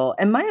offering people.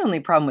 And my only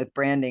problem with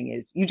branding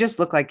is you just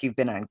look like you've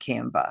been on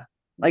Canva.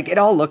 Like, it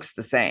all looks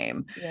the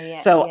same.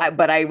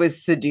 But I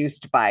was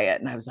seduced by it,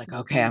 and I was like,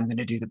 okay, I'm going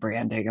to do the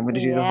branding. I'm going to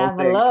do the whole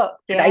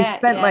thing.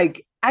 And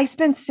I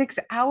spent 6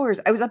 hours.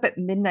 I was up at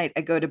midnight.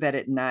 I go to bed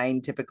at 9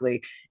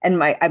 typically.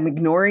 And I'm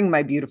ignoring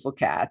my beautiful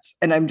cats.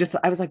 And I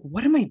was like,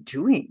 what am I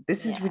doing?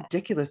 This is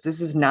ridiculous. This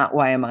is not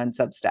why I'm on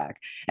Substack.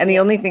 And the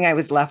only thing I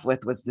was left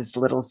with was this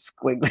little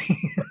squiggly.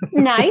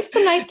 a nice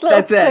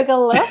little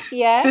squiggle look.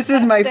 Yeah. This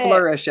is my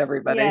flourish,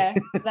 everybody. Yeah,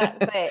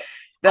 that's it.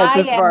 That's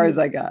as far as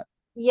I got.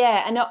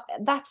 Yeah, and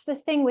that's the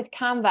thing with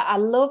Canva. I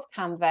love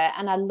Canva,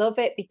 and I love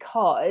it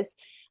because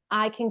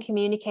I can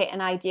communicate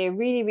an idea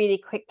really, really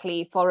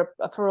quickly for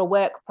a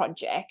work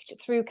project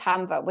through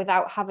Canva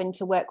without having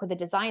to work with a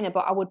designer.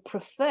 But I would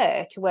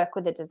prefer to work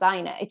with a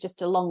designer. It's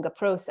just a longer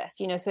process,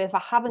 you know. So if I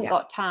haven't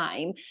got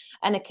time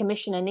and a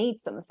commissioner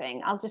needs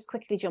something, I'll just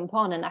quickly jump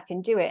on and I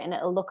can do it, and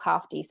it'll look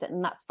half decent,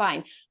 and that's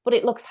fine. But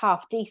it looks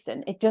half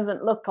decent. It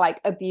doesn't look like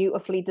a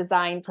beautifully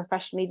designed,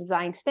 professionally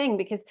designed thing,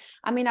 because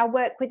I mean, I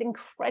work with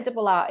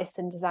incredible artists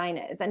and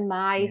designers, and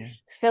my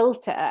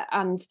filter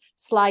and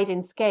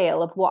sliding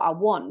scale of what I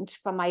want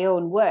for my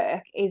own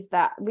work is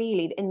that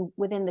really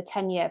within the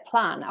 10-year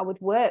plan, I would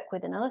work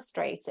with an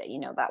illustrator. You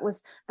know,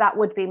 that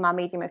would be my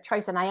medium of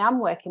choice. And I am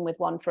working with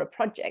one for a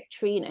project,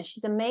 Trina.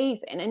 She's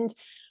amazing. And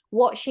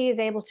what she is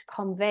able to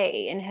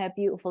convey in her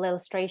beautiful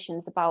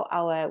illustrations about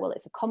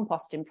it's a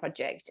composting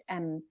project,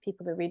 and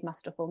people who read my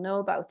stuff will know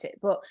about it,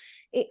 but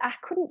I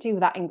couldn't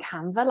do that in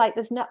Canva. Like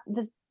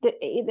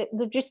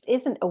there just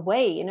isn't a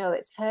way, you know.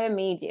 It's her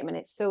medium, and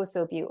it's so,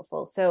 so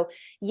beautiful. So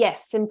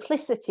yes,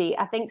 simplicity.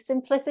 I think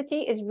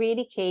simplicity is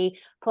really key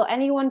for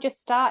anyone just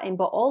starting,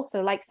 but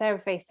also, like Sarah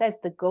Fay says,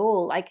 the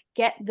goal, like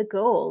get the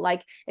goal.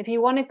 Like if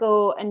you want to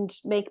go and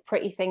make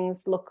pretty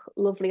things look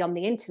lovely on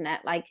the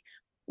internet, like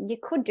you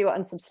could do it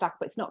on Substack,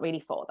 but it's not really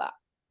for that.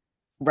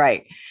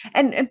 Right.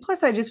 And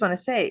plus, I just want to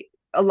say,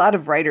 a lot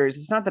of writers,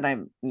 it's not that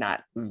I'm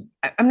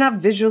not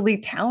visually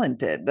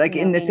talented, like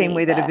in the same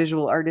way that a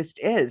visual artist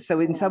is. So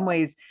in some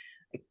ways,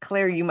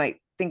 Claire, you might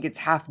think it's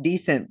half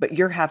decent, but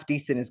your half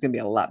decent is going to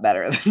be a lot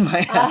better than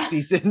my half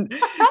decent.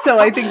 So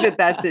I think that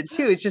that's it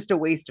too. It's just a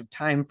waste of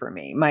time for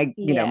me.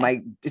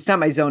 It's not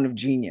my zone of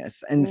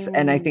genius.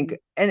 And I think,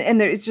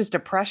 and there, it's just a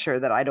pressure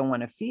that I don't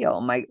want to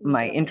feel.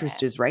 My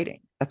interest is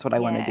writing. That's what I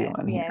want to do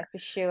on here. Yeah, for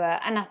sure.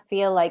 And I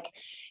feel like,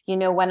 you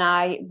know, when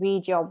I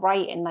read your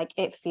writing, like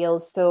it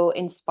feels so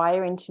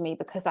inspiring to me,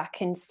 because I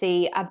can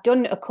see, I've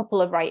done a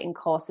couple of writing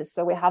courses.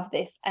 So we have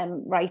this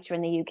writer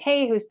in the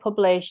UK who's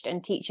published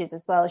and teaches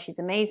as well. She's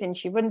amazing.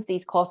 She runs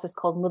these courses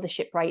called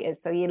Mothership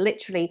Writers. So you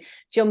literally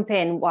jump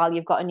in while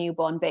you've got a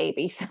newborn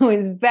baby. So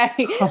it's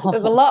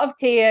there's a lot of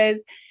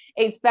tears.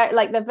 It's very,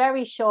 like, they're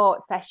very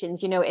short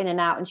sessions, you know, in and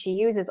out. And she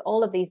uses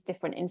all of these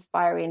different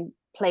inspiring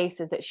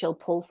places that she'll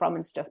pull from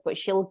and stuff, but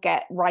she'll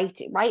get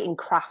writing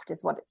craft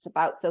is what it's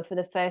about. So for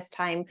the first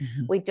time,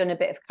 we've done a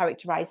bit of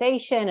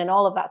characterization and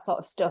all of that sort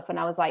of stuff, and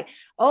I was like,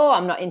 oh,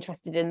 I'm not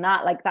interested in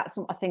that, like that's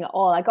not a thing at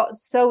all. I got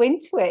so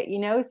into it, you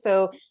know.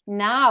 So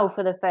now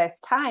for the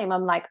first time,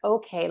 I'm like,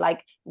 okay,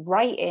 like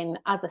writing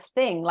as a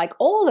thing, like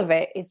all of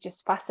it is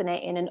just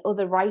fascinating, and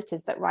other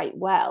writers that write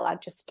well,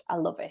 I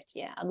love it.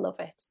 Yeah, I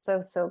love it.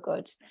 So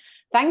good.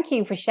 Thank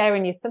you for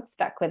sharing your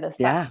Substack with us.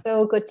 That's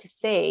so good to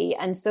see,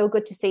 and so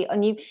good to see.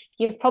 And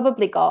you've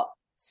probably got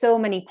so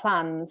many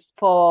plans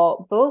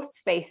for both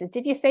spaces.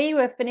 Did you say you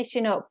were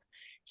finishing up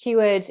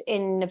Cured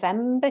in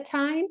November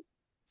time?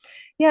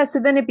 Yeah.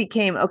 So then it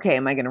became, okay,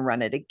 am I going to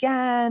run it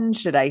again?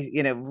 Should I,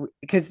 you know,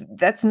 because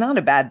that's not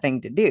a bad thing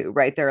to do,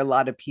 right? There are a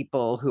lot of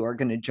people who are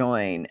going to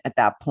join at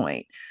that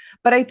point.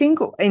 But I think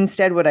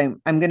instead, what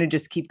I'm going to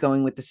just keep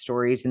going with the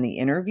stories and the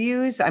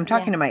interviews. I'm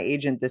talking to my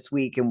agent this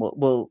week, and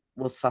we'll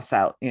suss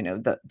out, you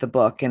know, the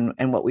book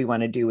and what we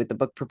want to do with the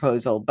book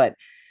proposal. But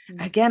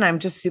again, I'm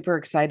just super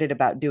excited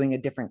about doing a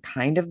different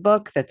kind of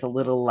book that's a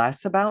little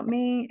less about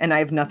me. And I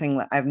have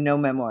no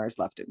memoirs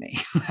left of me.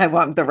 I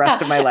want the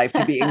rest of my life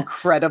to be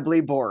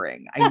incredibly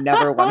boring. I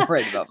never want to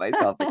write about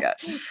myself again.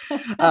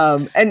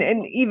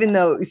 And even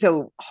though,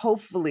 so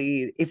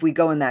hopefully if we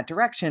go in that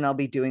direction, I'll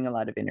be doing a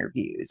lot of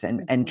interviews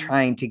and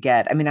trying to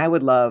get, I mean, I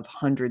would love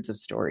hundreds of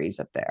stories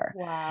up there.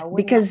 Wow.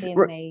 Because that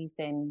be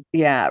amazing?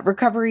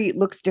 Recovery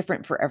looks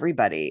different for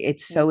everybody.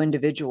 It's so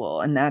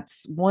individual. And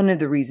that's one of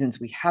the reasons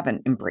we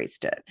haven't embraced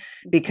it,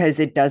 because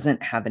it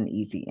doesn't have an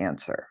easy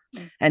answer.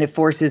 And it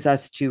forces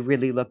us to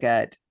really look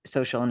at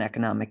social and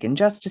economic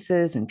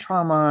injustices and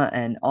trauma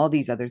and all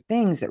these other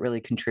things that really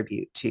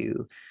contribute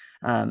to,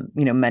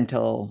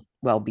 mental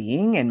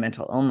well-being and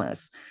mental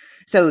illness.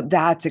 So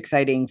that's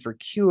exciting for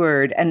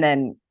Cured. And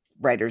then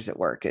Writers at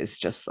Work is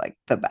just like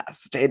the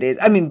best. It is.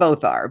 I mean,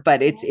 both are,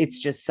 but it's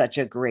just such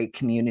a great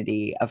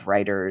community of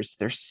writers.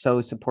 They're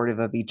so supportive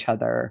of each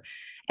other.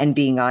 And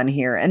being on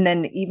here, and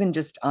then even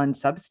just on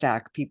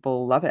Substack,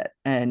 people love it.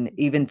 And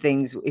even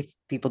things, if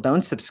people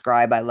don't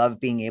subscribe, I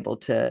love being able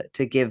to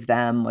give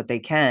them what they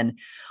can.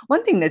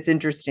 One thing that's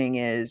interesting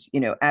is, you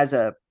know, as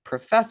a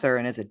professor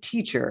and as a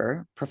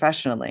teacher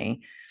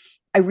professionally,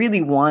 I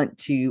really want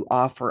to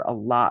offer a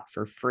lot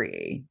for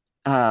free,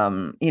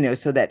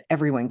 so that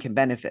everyone can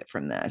benefit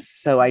from this.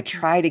 So I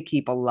try to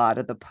keep a lot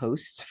of the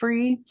posts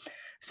free.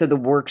 So the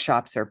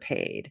workshops are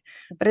paid,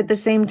 but at the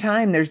same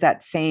time, there's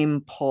that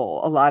same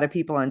pull. A lot of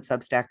people on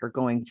Substack are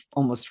going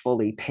almost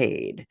fully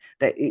paid.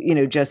 That, you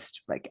know,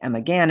 just like Emma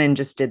Gannon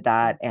just did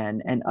that,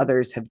 and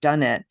others have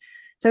done it.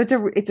 So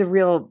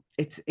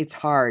it's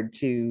hard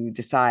to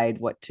decide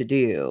what to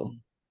do.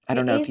 I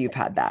don't know if you've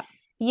had that.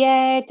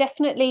 Yeah,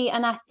 definitely.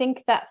 And I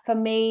think that for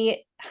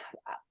me,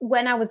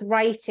 when I was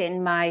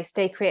writing my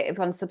Stay Creative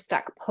on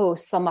Substack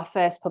posts on my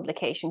first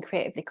publication,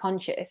 Creatively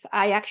Conscious,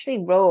 I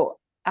actually wrote,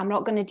 I'm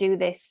not going to do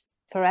this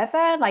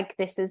forever. Like,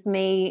 this is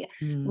me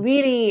Mm.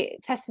 really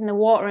testing the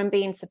water and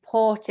being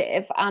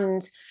supportive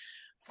and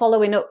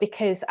following up,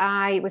 because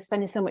I was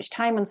spending so much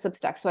time on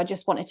Substack. So I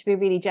just wanted to be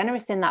really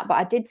generous in that. But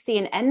I did see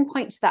an end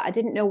point to that. I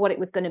didn't know what it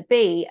was going to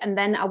be. And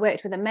then I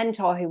worked with a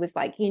mentor who was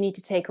like, you need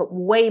to take up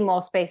way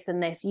more space than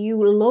this.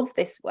 You love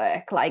this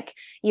work. Like,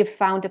 you've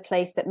found a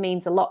place that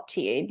means a lot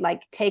to you.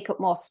 Like, take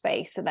up more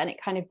space. So then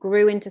it kind of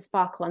grew into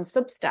Sparkle on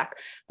Substack.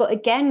 But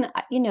again,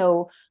 you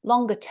know,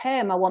 longer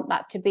term, I want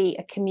that to be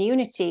a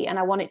community and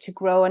I want it to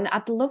grow. And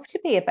I'd love to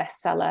be a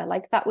bestseller.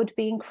 Like, that would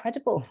be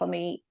incredible for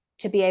me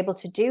to be able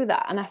to do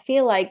that. And I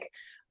feel like,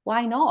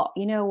 why not?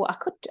 You know, I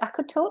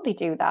could totally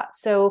do that.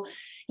 So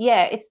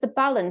yeah, it's the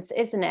balance,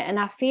 isn't it? And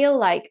I feel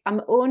like I'm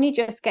only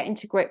just getting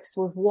to grips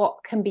with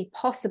what can be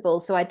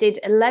possible. So I did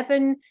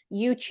 11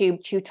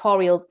 YouTube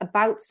tutorials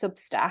about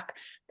Substack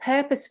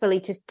purposefully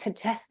to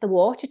test the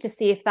water, to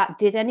see if that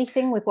did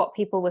anything with what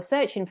people were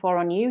searching for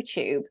on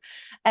YouTube.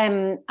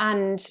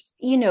 And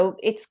you know,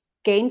 it's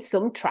gained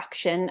some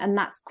traction and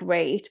that's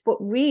great, but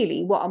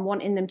really what I'm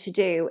wanting them to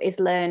do is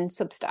learn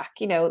Substack,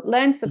 you know,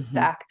 learn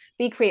Substack,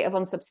 be creative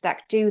on Substack,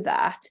 do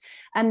that.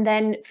 And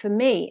then for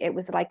me it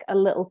was like a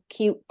little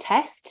cute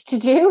test to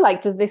do,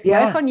 like, does this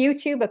work on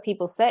YouTube? Are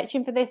people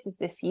searching for this? Is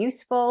this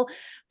useful?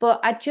 But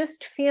I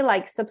just feel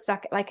like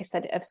Substack, like I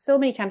said of so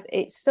many times,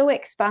 it's so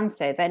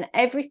expansive, and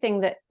everything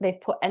that they've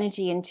put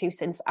energy into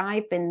since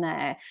I've been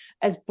there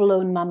has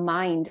blown my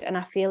mind. And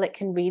I feel it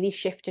can really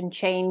shift and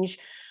change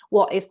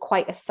what is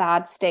quite a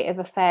sad state of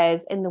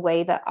affairs in the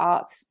way that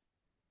arts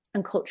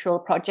and cultural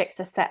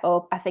projects are set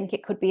up. I think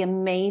it could be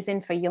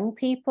amazing for young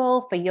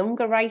people, for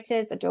younger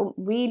writers. I don't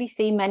really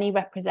see many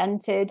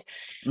represented.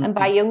 And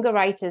by younger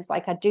writers,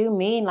 like, I do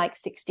mean like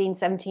 16,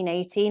 17,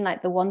 18,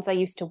 like the ones I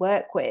used to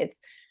work with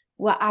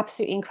were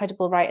absolutely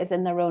incredible writers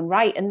in their own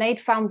right. And they'd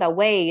found their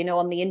way, you know,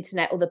 on the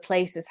internet, other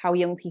places, how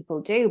young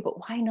people do.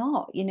 But why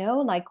not? You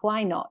know, like,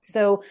 why not?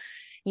 So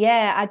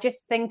yeah, I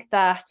just think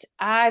that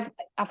I've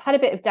had a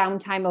bit of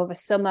downtime over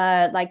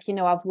summer. Like, you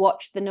know, I've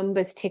watched the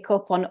numbers tick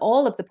up on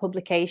all of the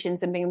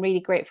publications and been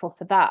really grateful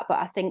for that. But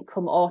I think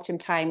come autumn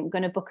time, I'm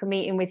going to book a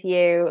meeting with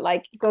you,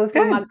 like, go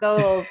through my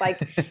goals, like,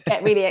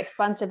 get really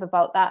expansive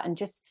about that and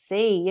just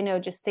see, you know,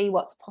 just see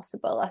what's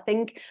possible. I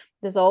think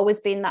there's always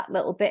been that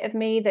little bit of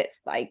me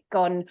that's like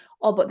gone,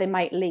 oh, but they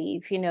might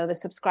leave, you know, the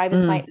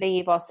subscribers might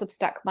leave, or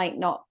Substack might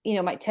not, you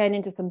know, might turn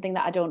into something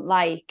that I don't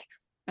like.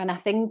 And I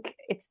think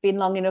it's been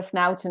long enough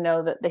now to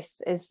know that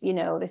this is, you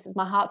know, this is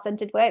my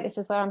heart-centered work. This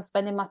is where I'm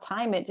spending my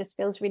time. It just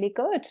feels really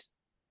good.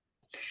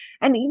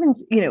 And even,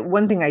 you know,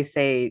 one thing I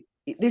say,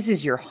 this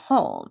is your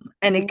home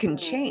and it can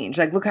change.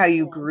 Like, look how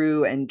you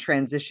grew and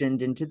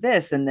transitioned into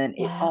this, and then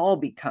it all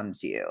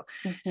becomes you.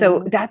 So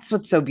that's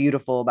what's so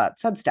beautiful about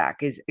Substack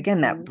is,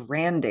 again, that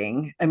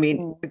branding. I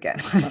mean,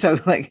 again, I'm so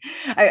like,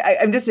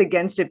 I'm just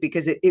against it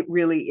because it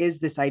really is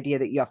this idea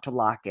that you have to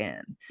lock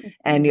in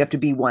and you have to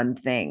be one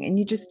thing, and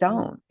you just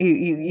don't.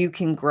 You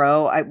can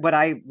grow. What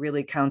I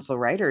really counsel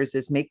writers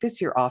is make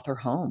this your author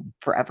home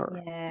forever.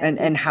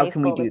 And how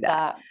can we do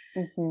that?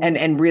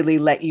 And really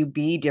let you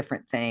be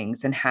different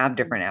things and have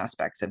different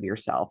aspects of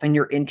yourself and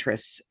your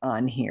interests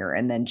on here,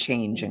 and then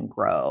change and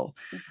grow.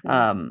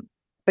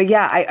 But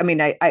yeah, I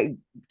mean, I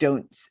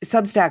don't,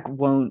 Substack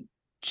won't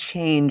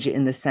change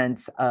in the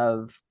sense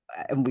of,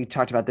 and we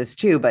talked about this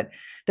too, but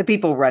the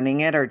people running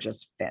it are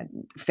just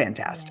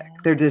fantastic.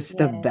 They're just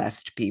the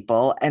best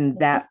people, and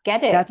they just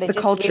get it. That's they the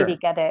just culture. Really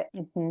get it.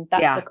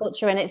 That's the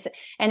culture, and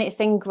it's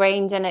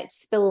ingrained, and it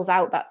spills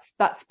out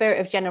that spirit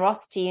of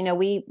generosity. You know,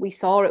 we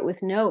saw it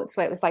with Notes,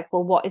 where it was like,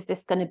 well, what is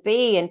this going to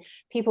be? And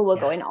people were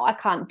going, oh, I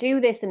can't do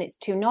this, and it's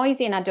too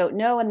noisy, and I don't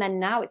know. And then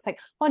now it's like,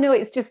 oh no,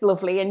 it's just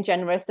lovely and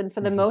generous. And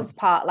for the most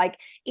part, like,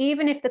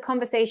 even if the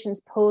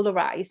conversation's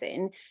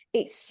polarizing,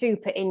 it's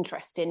super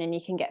interesting, and you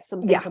can get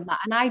something from that.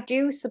 And I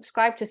do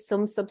subscribe to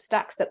some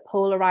Substacks that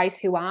polarize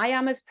who I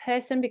am as a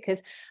person,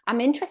 because I'm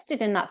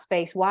interested in that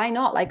space. Why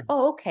not? Like,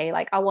 oh, okay,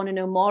 like, I want to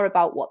know more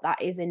about what that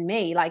is in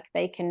me. Like,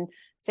 they can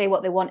say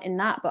what they want in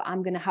that, but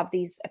I'm going to have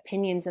these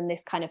opinions and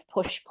this kind of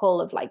push pull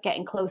of like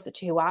getting closer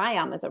to who I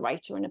am as a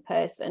writer and a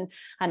person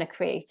and a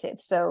creative.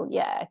 So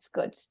yeah, it's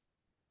good.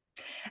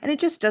 And it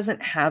just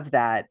doesn't have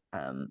that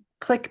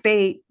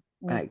clickbait.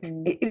 Like,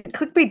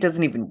 clickbait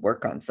doesn't even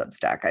work on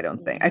Substack, I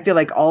don't think. I feel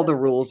like all the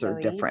rules are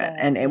different.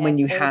 And when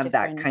you have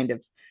that kind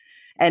of,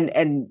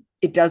 and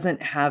it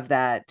doesn't have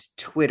that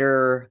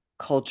Twitter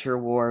culture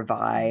war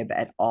vibe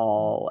at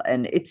all.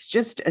 And it's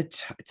just,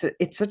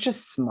 it's such a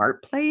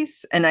smart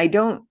place. And I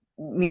don't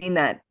mean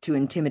that to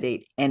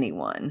intimidate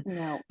anyone,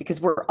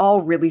 because we're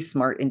all really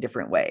smart in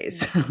different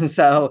ways.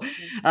 So,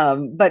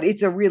 but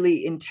it's a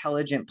really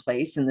intelligent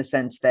place in the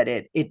sense that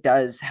it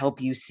does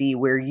help you see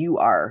where you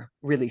are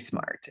really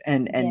smart,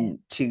 and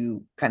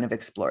to kind of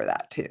explore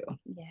that too.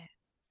 Yeah.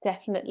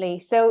 Definitely.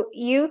 So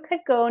you could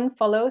go and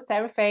follow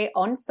Sarah Fay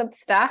on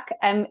Substack.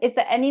 Is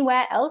there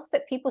anywhere else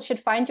that people should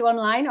find you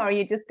online, or are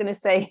you just going to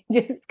say,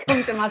 just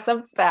come to my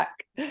Substack?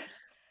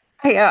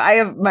 I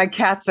have, my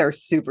cats are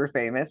super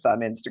famous on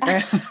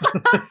Instagram.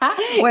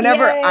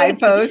 Whenever I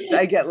post,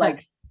 I get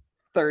like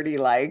 30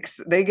 likes.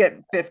 They get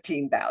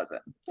 15,000.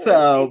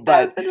 So,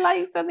 but 15,000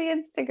 likes on the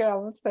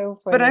Instagram. So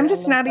funny. but I'm I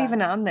just love not that.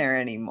 even on there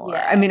anymore.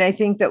 Yeah. I mean, I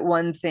think that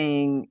one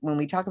thing when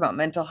we talk about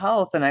mental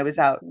health, and I was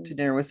out to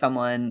dinner with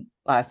someone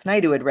last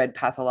night who had read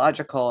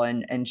Pathological,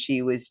 and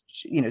she was,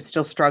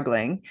 still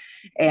struggling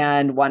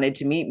and wanted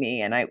to meet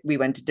me. And we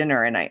went to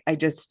dinner, and I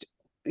just,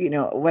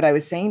 what I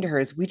was saying to her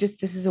is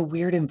this is a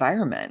weird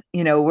environment.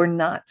 We're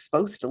not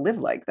supposed to live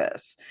like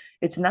this.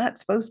 It's not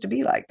supposed to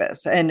be like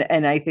this. And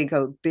I think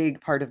a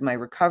big part of my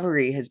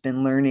recovery has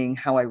been learning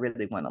how I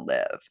really want to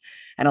live.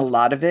 And a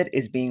lot of it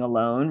is being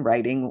alone,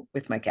 writing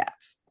with my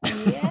cats.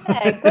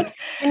 Yeah,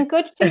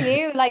 good for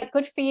you. Like,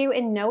 good for you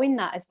in knowing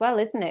that as well,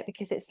 isn't it?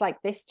 Because it's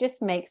like, this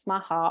just makes my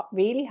heart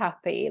really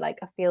happy. Like,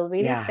 I feel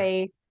really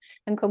safe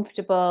and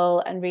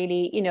comfortable and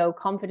really,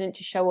 confident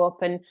to show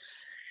up. And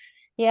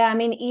yeah, I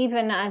mean,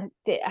 even I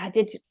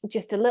did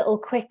just a little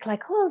quick,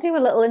 like, I'll do a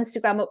little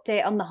Instagram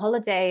update on the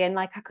holiday. And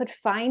like, I could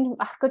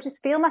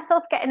just feel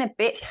myself getting a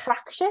bit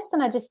fractious,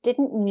 and I just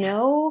didn't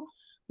know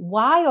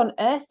why on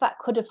earth that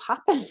could have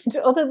happened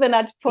other than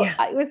it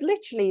was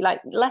literally like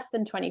less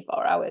than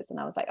 24 hours. And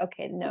I was like,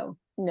 okay, no,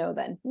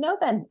 then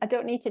I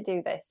don't need to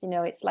do this.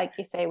 It's like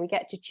you say, we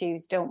get to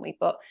choose, don't we?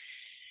 But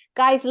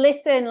guys,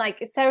 listen,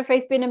 like, Sarah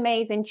Fay's been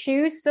amazing.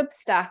 Choose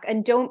Substack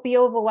and don't be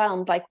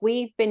overwhelmed. Like,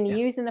 we've been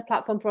using the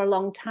platform for a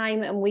long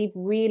time, and we've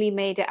really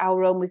made it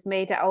our own. We've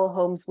made it our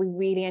homes. We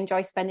really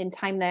enjoy spending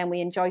time there, and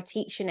we enjoy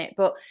teaching it.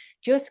 But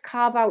just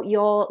carve out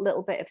your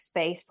little bit of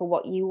space for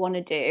what you want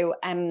to do.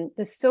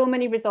 There's so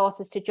many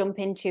resources to jump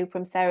into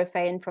from Sarah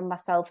Fay and from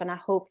myself, and I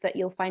hope that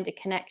you'll find a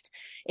connect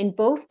in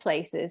both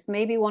places.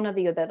 Maybe one or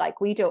the other.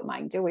 Like, we don't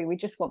mind, do we? We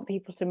just want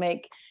people to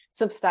make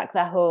Substack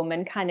their home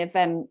and kind of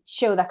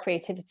show their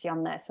creativity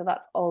on there. So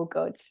that's all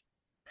good.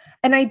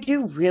 And I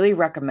do really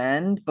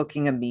recommend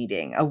booking a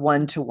meeting, a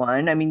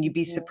one-to-one. I mean, you'd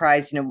be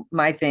surprised,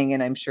 my thing,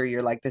 and I'm sure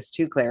you're like this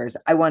too, Claire, is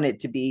I want it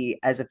to be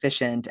as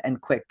efficient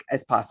and quick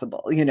as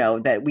possible,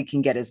 that we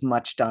can get as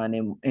much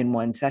done in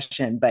one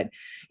session. But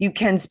you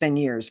can spend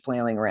years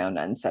flailing around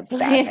on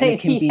Substack, and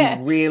it can be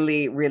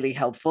really, really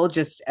helpful,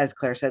 just as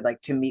Claire said,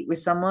 like, to meet with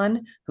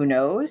someone who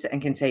knows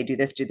and can say, do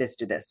this, do this,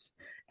 do this,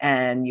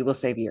 and you will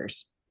save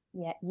years.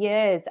 Yeah,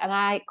 years. And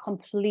I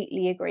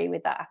completely agree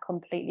with that. I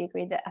completely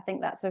agree that I think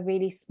that's a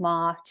really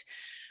smart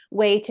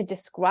way to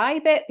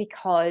describe it,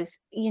 because,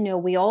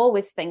 we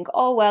always think,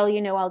 oh, well,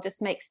 I'll just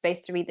make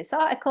space to read this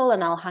article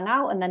and I'll hang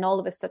out. And then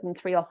all of a sudden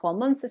 3 or 4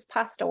 months has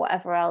passed or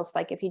whatever else.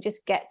 Like, if you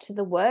just get to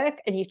the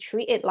work and you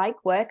treat it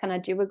like work, and I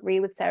do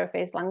agree with Sarah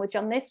Fay's language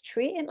on this,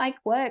 treat it like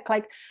work.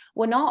 Like,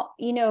 we're not,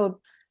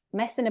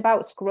 messing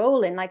about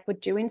scrolling. Like, we're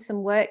doing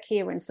some work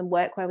here and some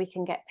work where we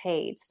can get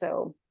paid.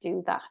 So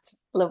do that.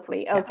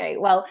 Lovely. Okay,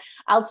 well,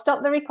 I'll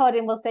stop the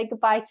recording. We'll say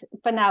goodbye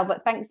for now,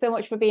 but thanks so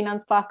much for being on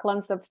Sparkle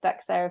on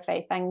Substack, Sarah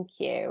Fay. Thank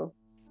you.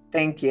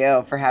 Thank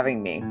you for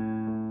having me.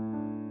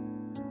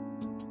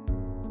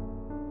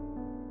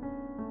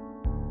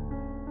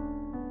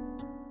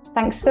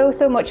 Thanks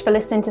so much for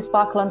listening to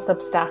Sparkle on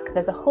Substack.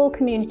 There's a whole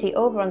community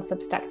over on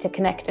Substack to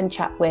connect and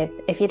chat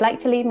with. If you'd like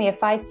to leave me a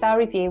 5-star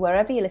review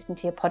wherever you listen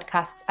to your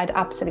podcasts, I'd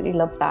absolutely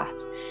love that.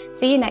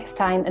 See you next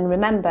time, and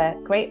remember,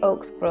 great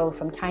oaks grow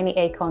from tiny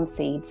acorn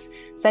seeds.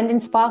 Sending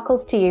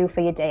sparkles to you for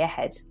your day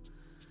ahead.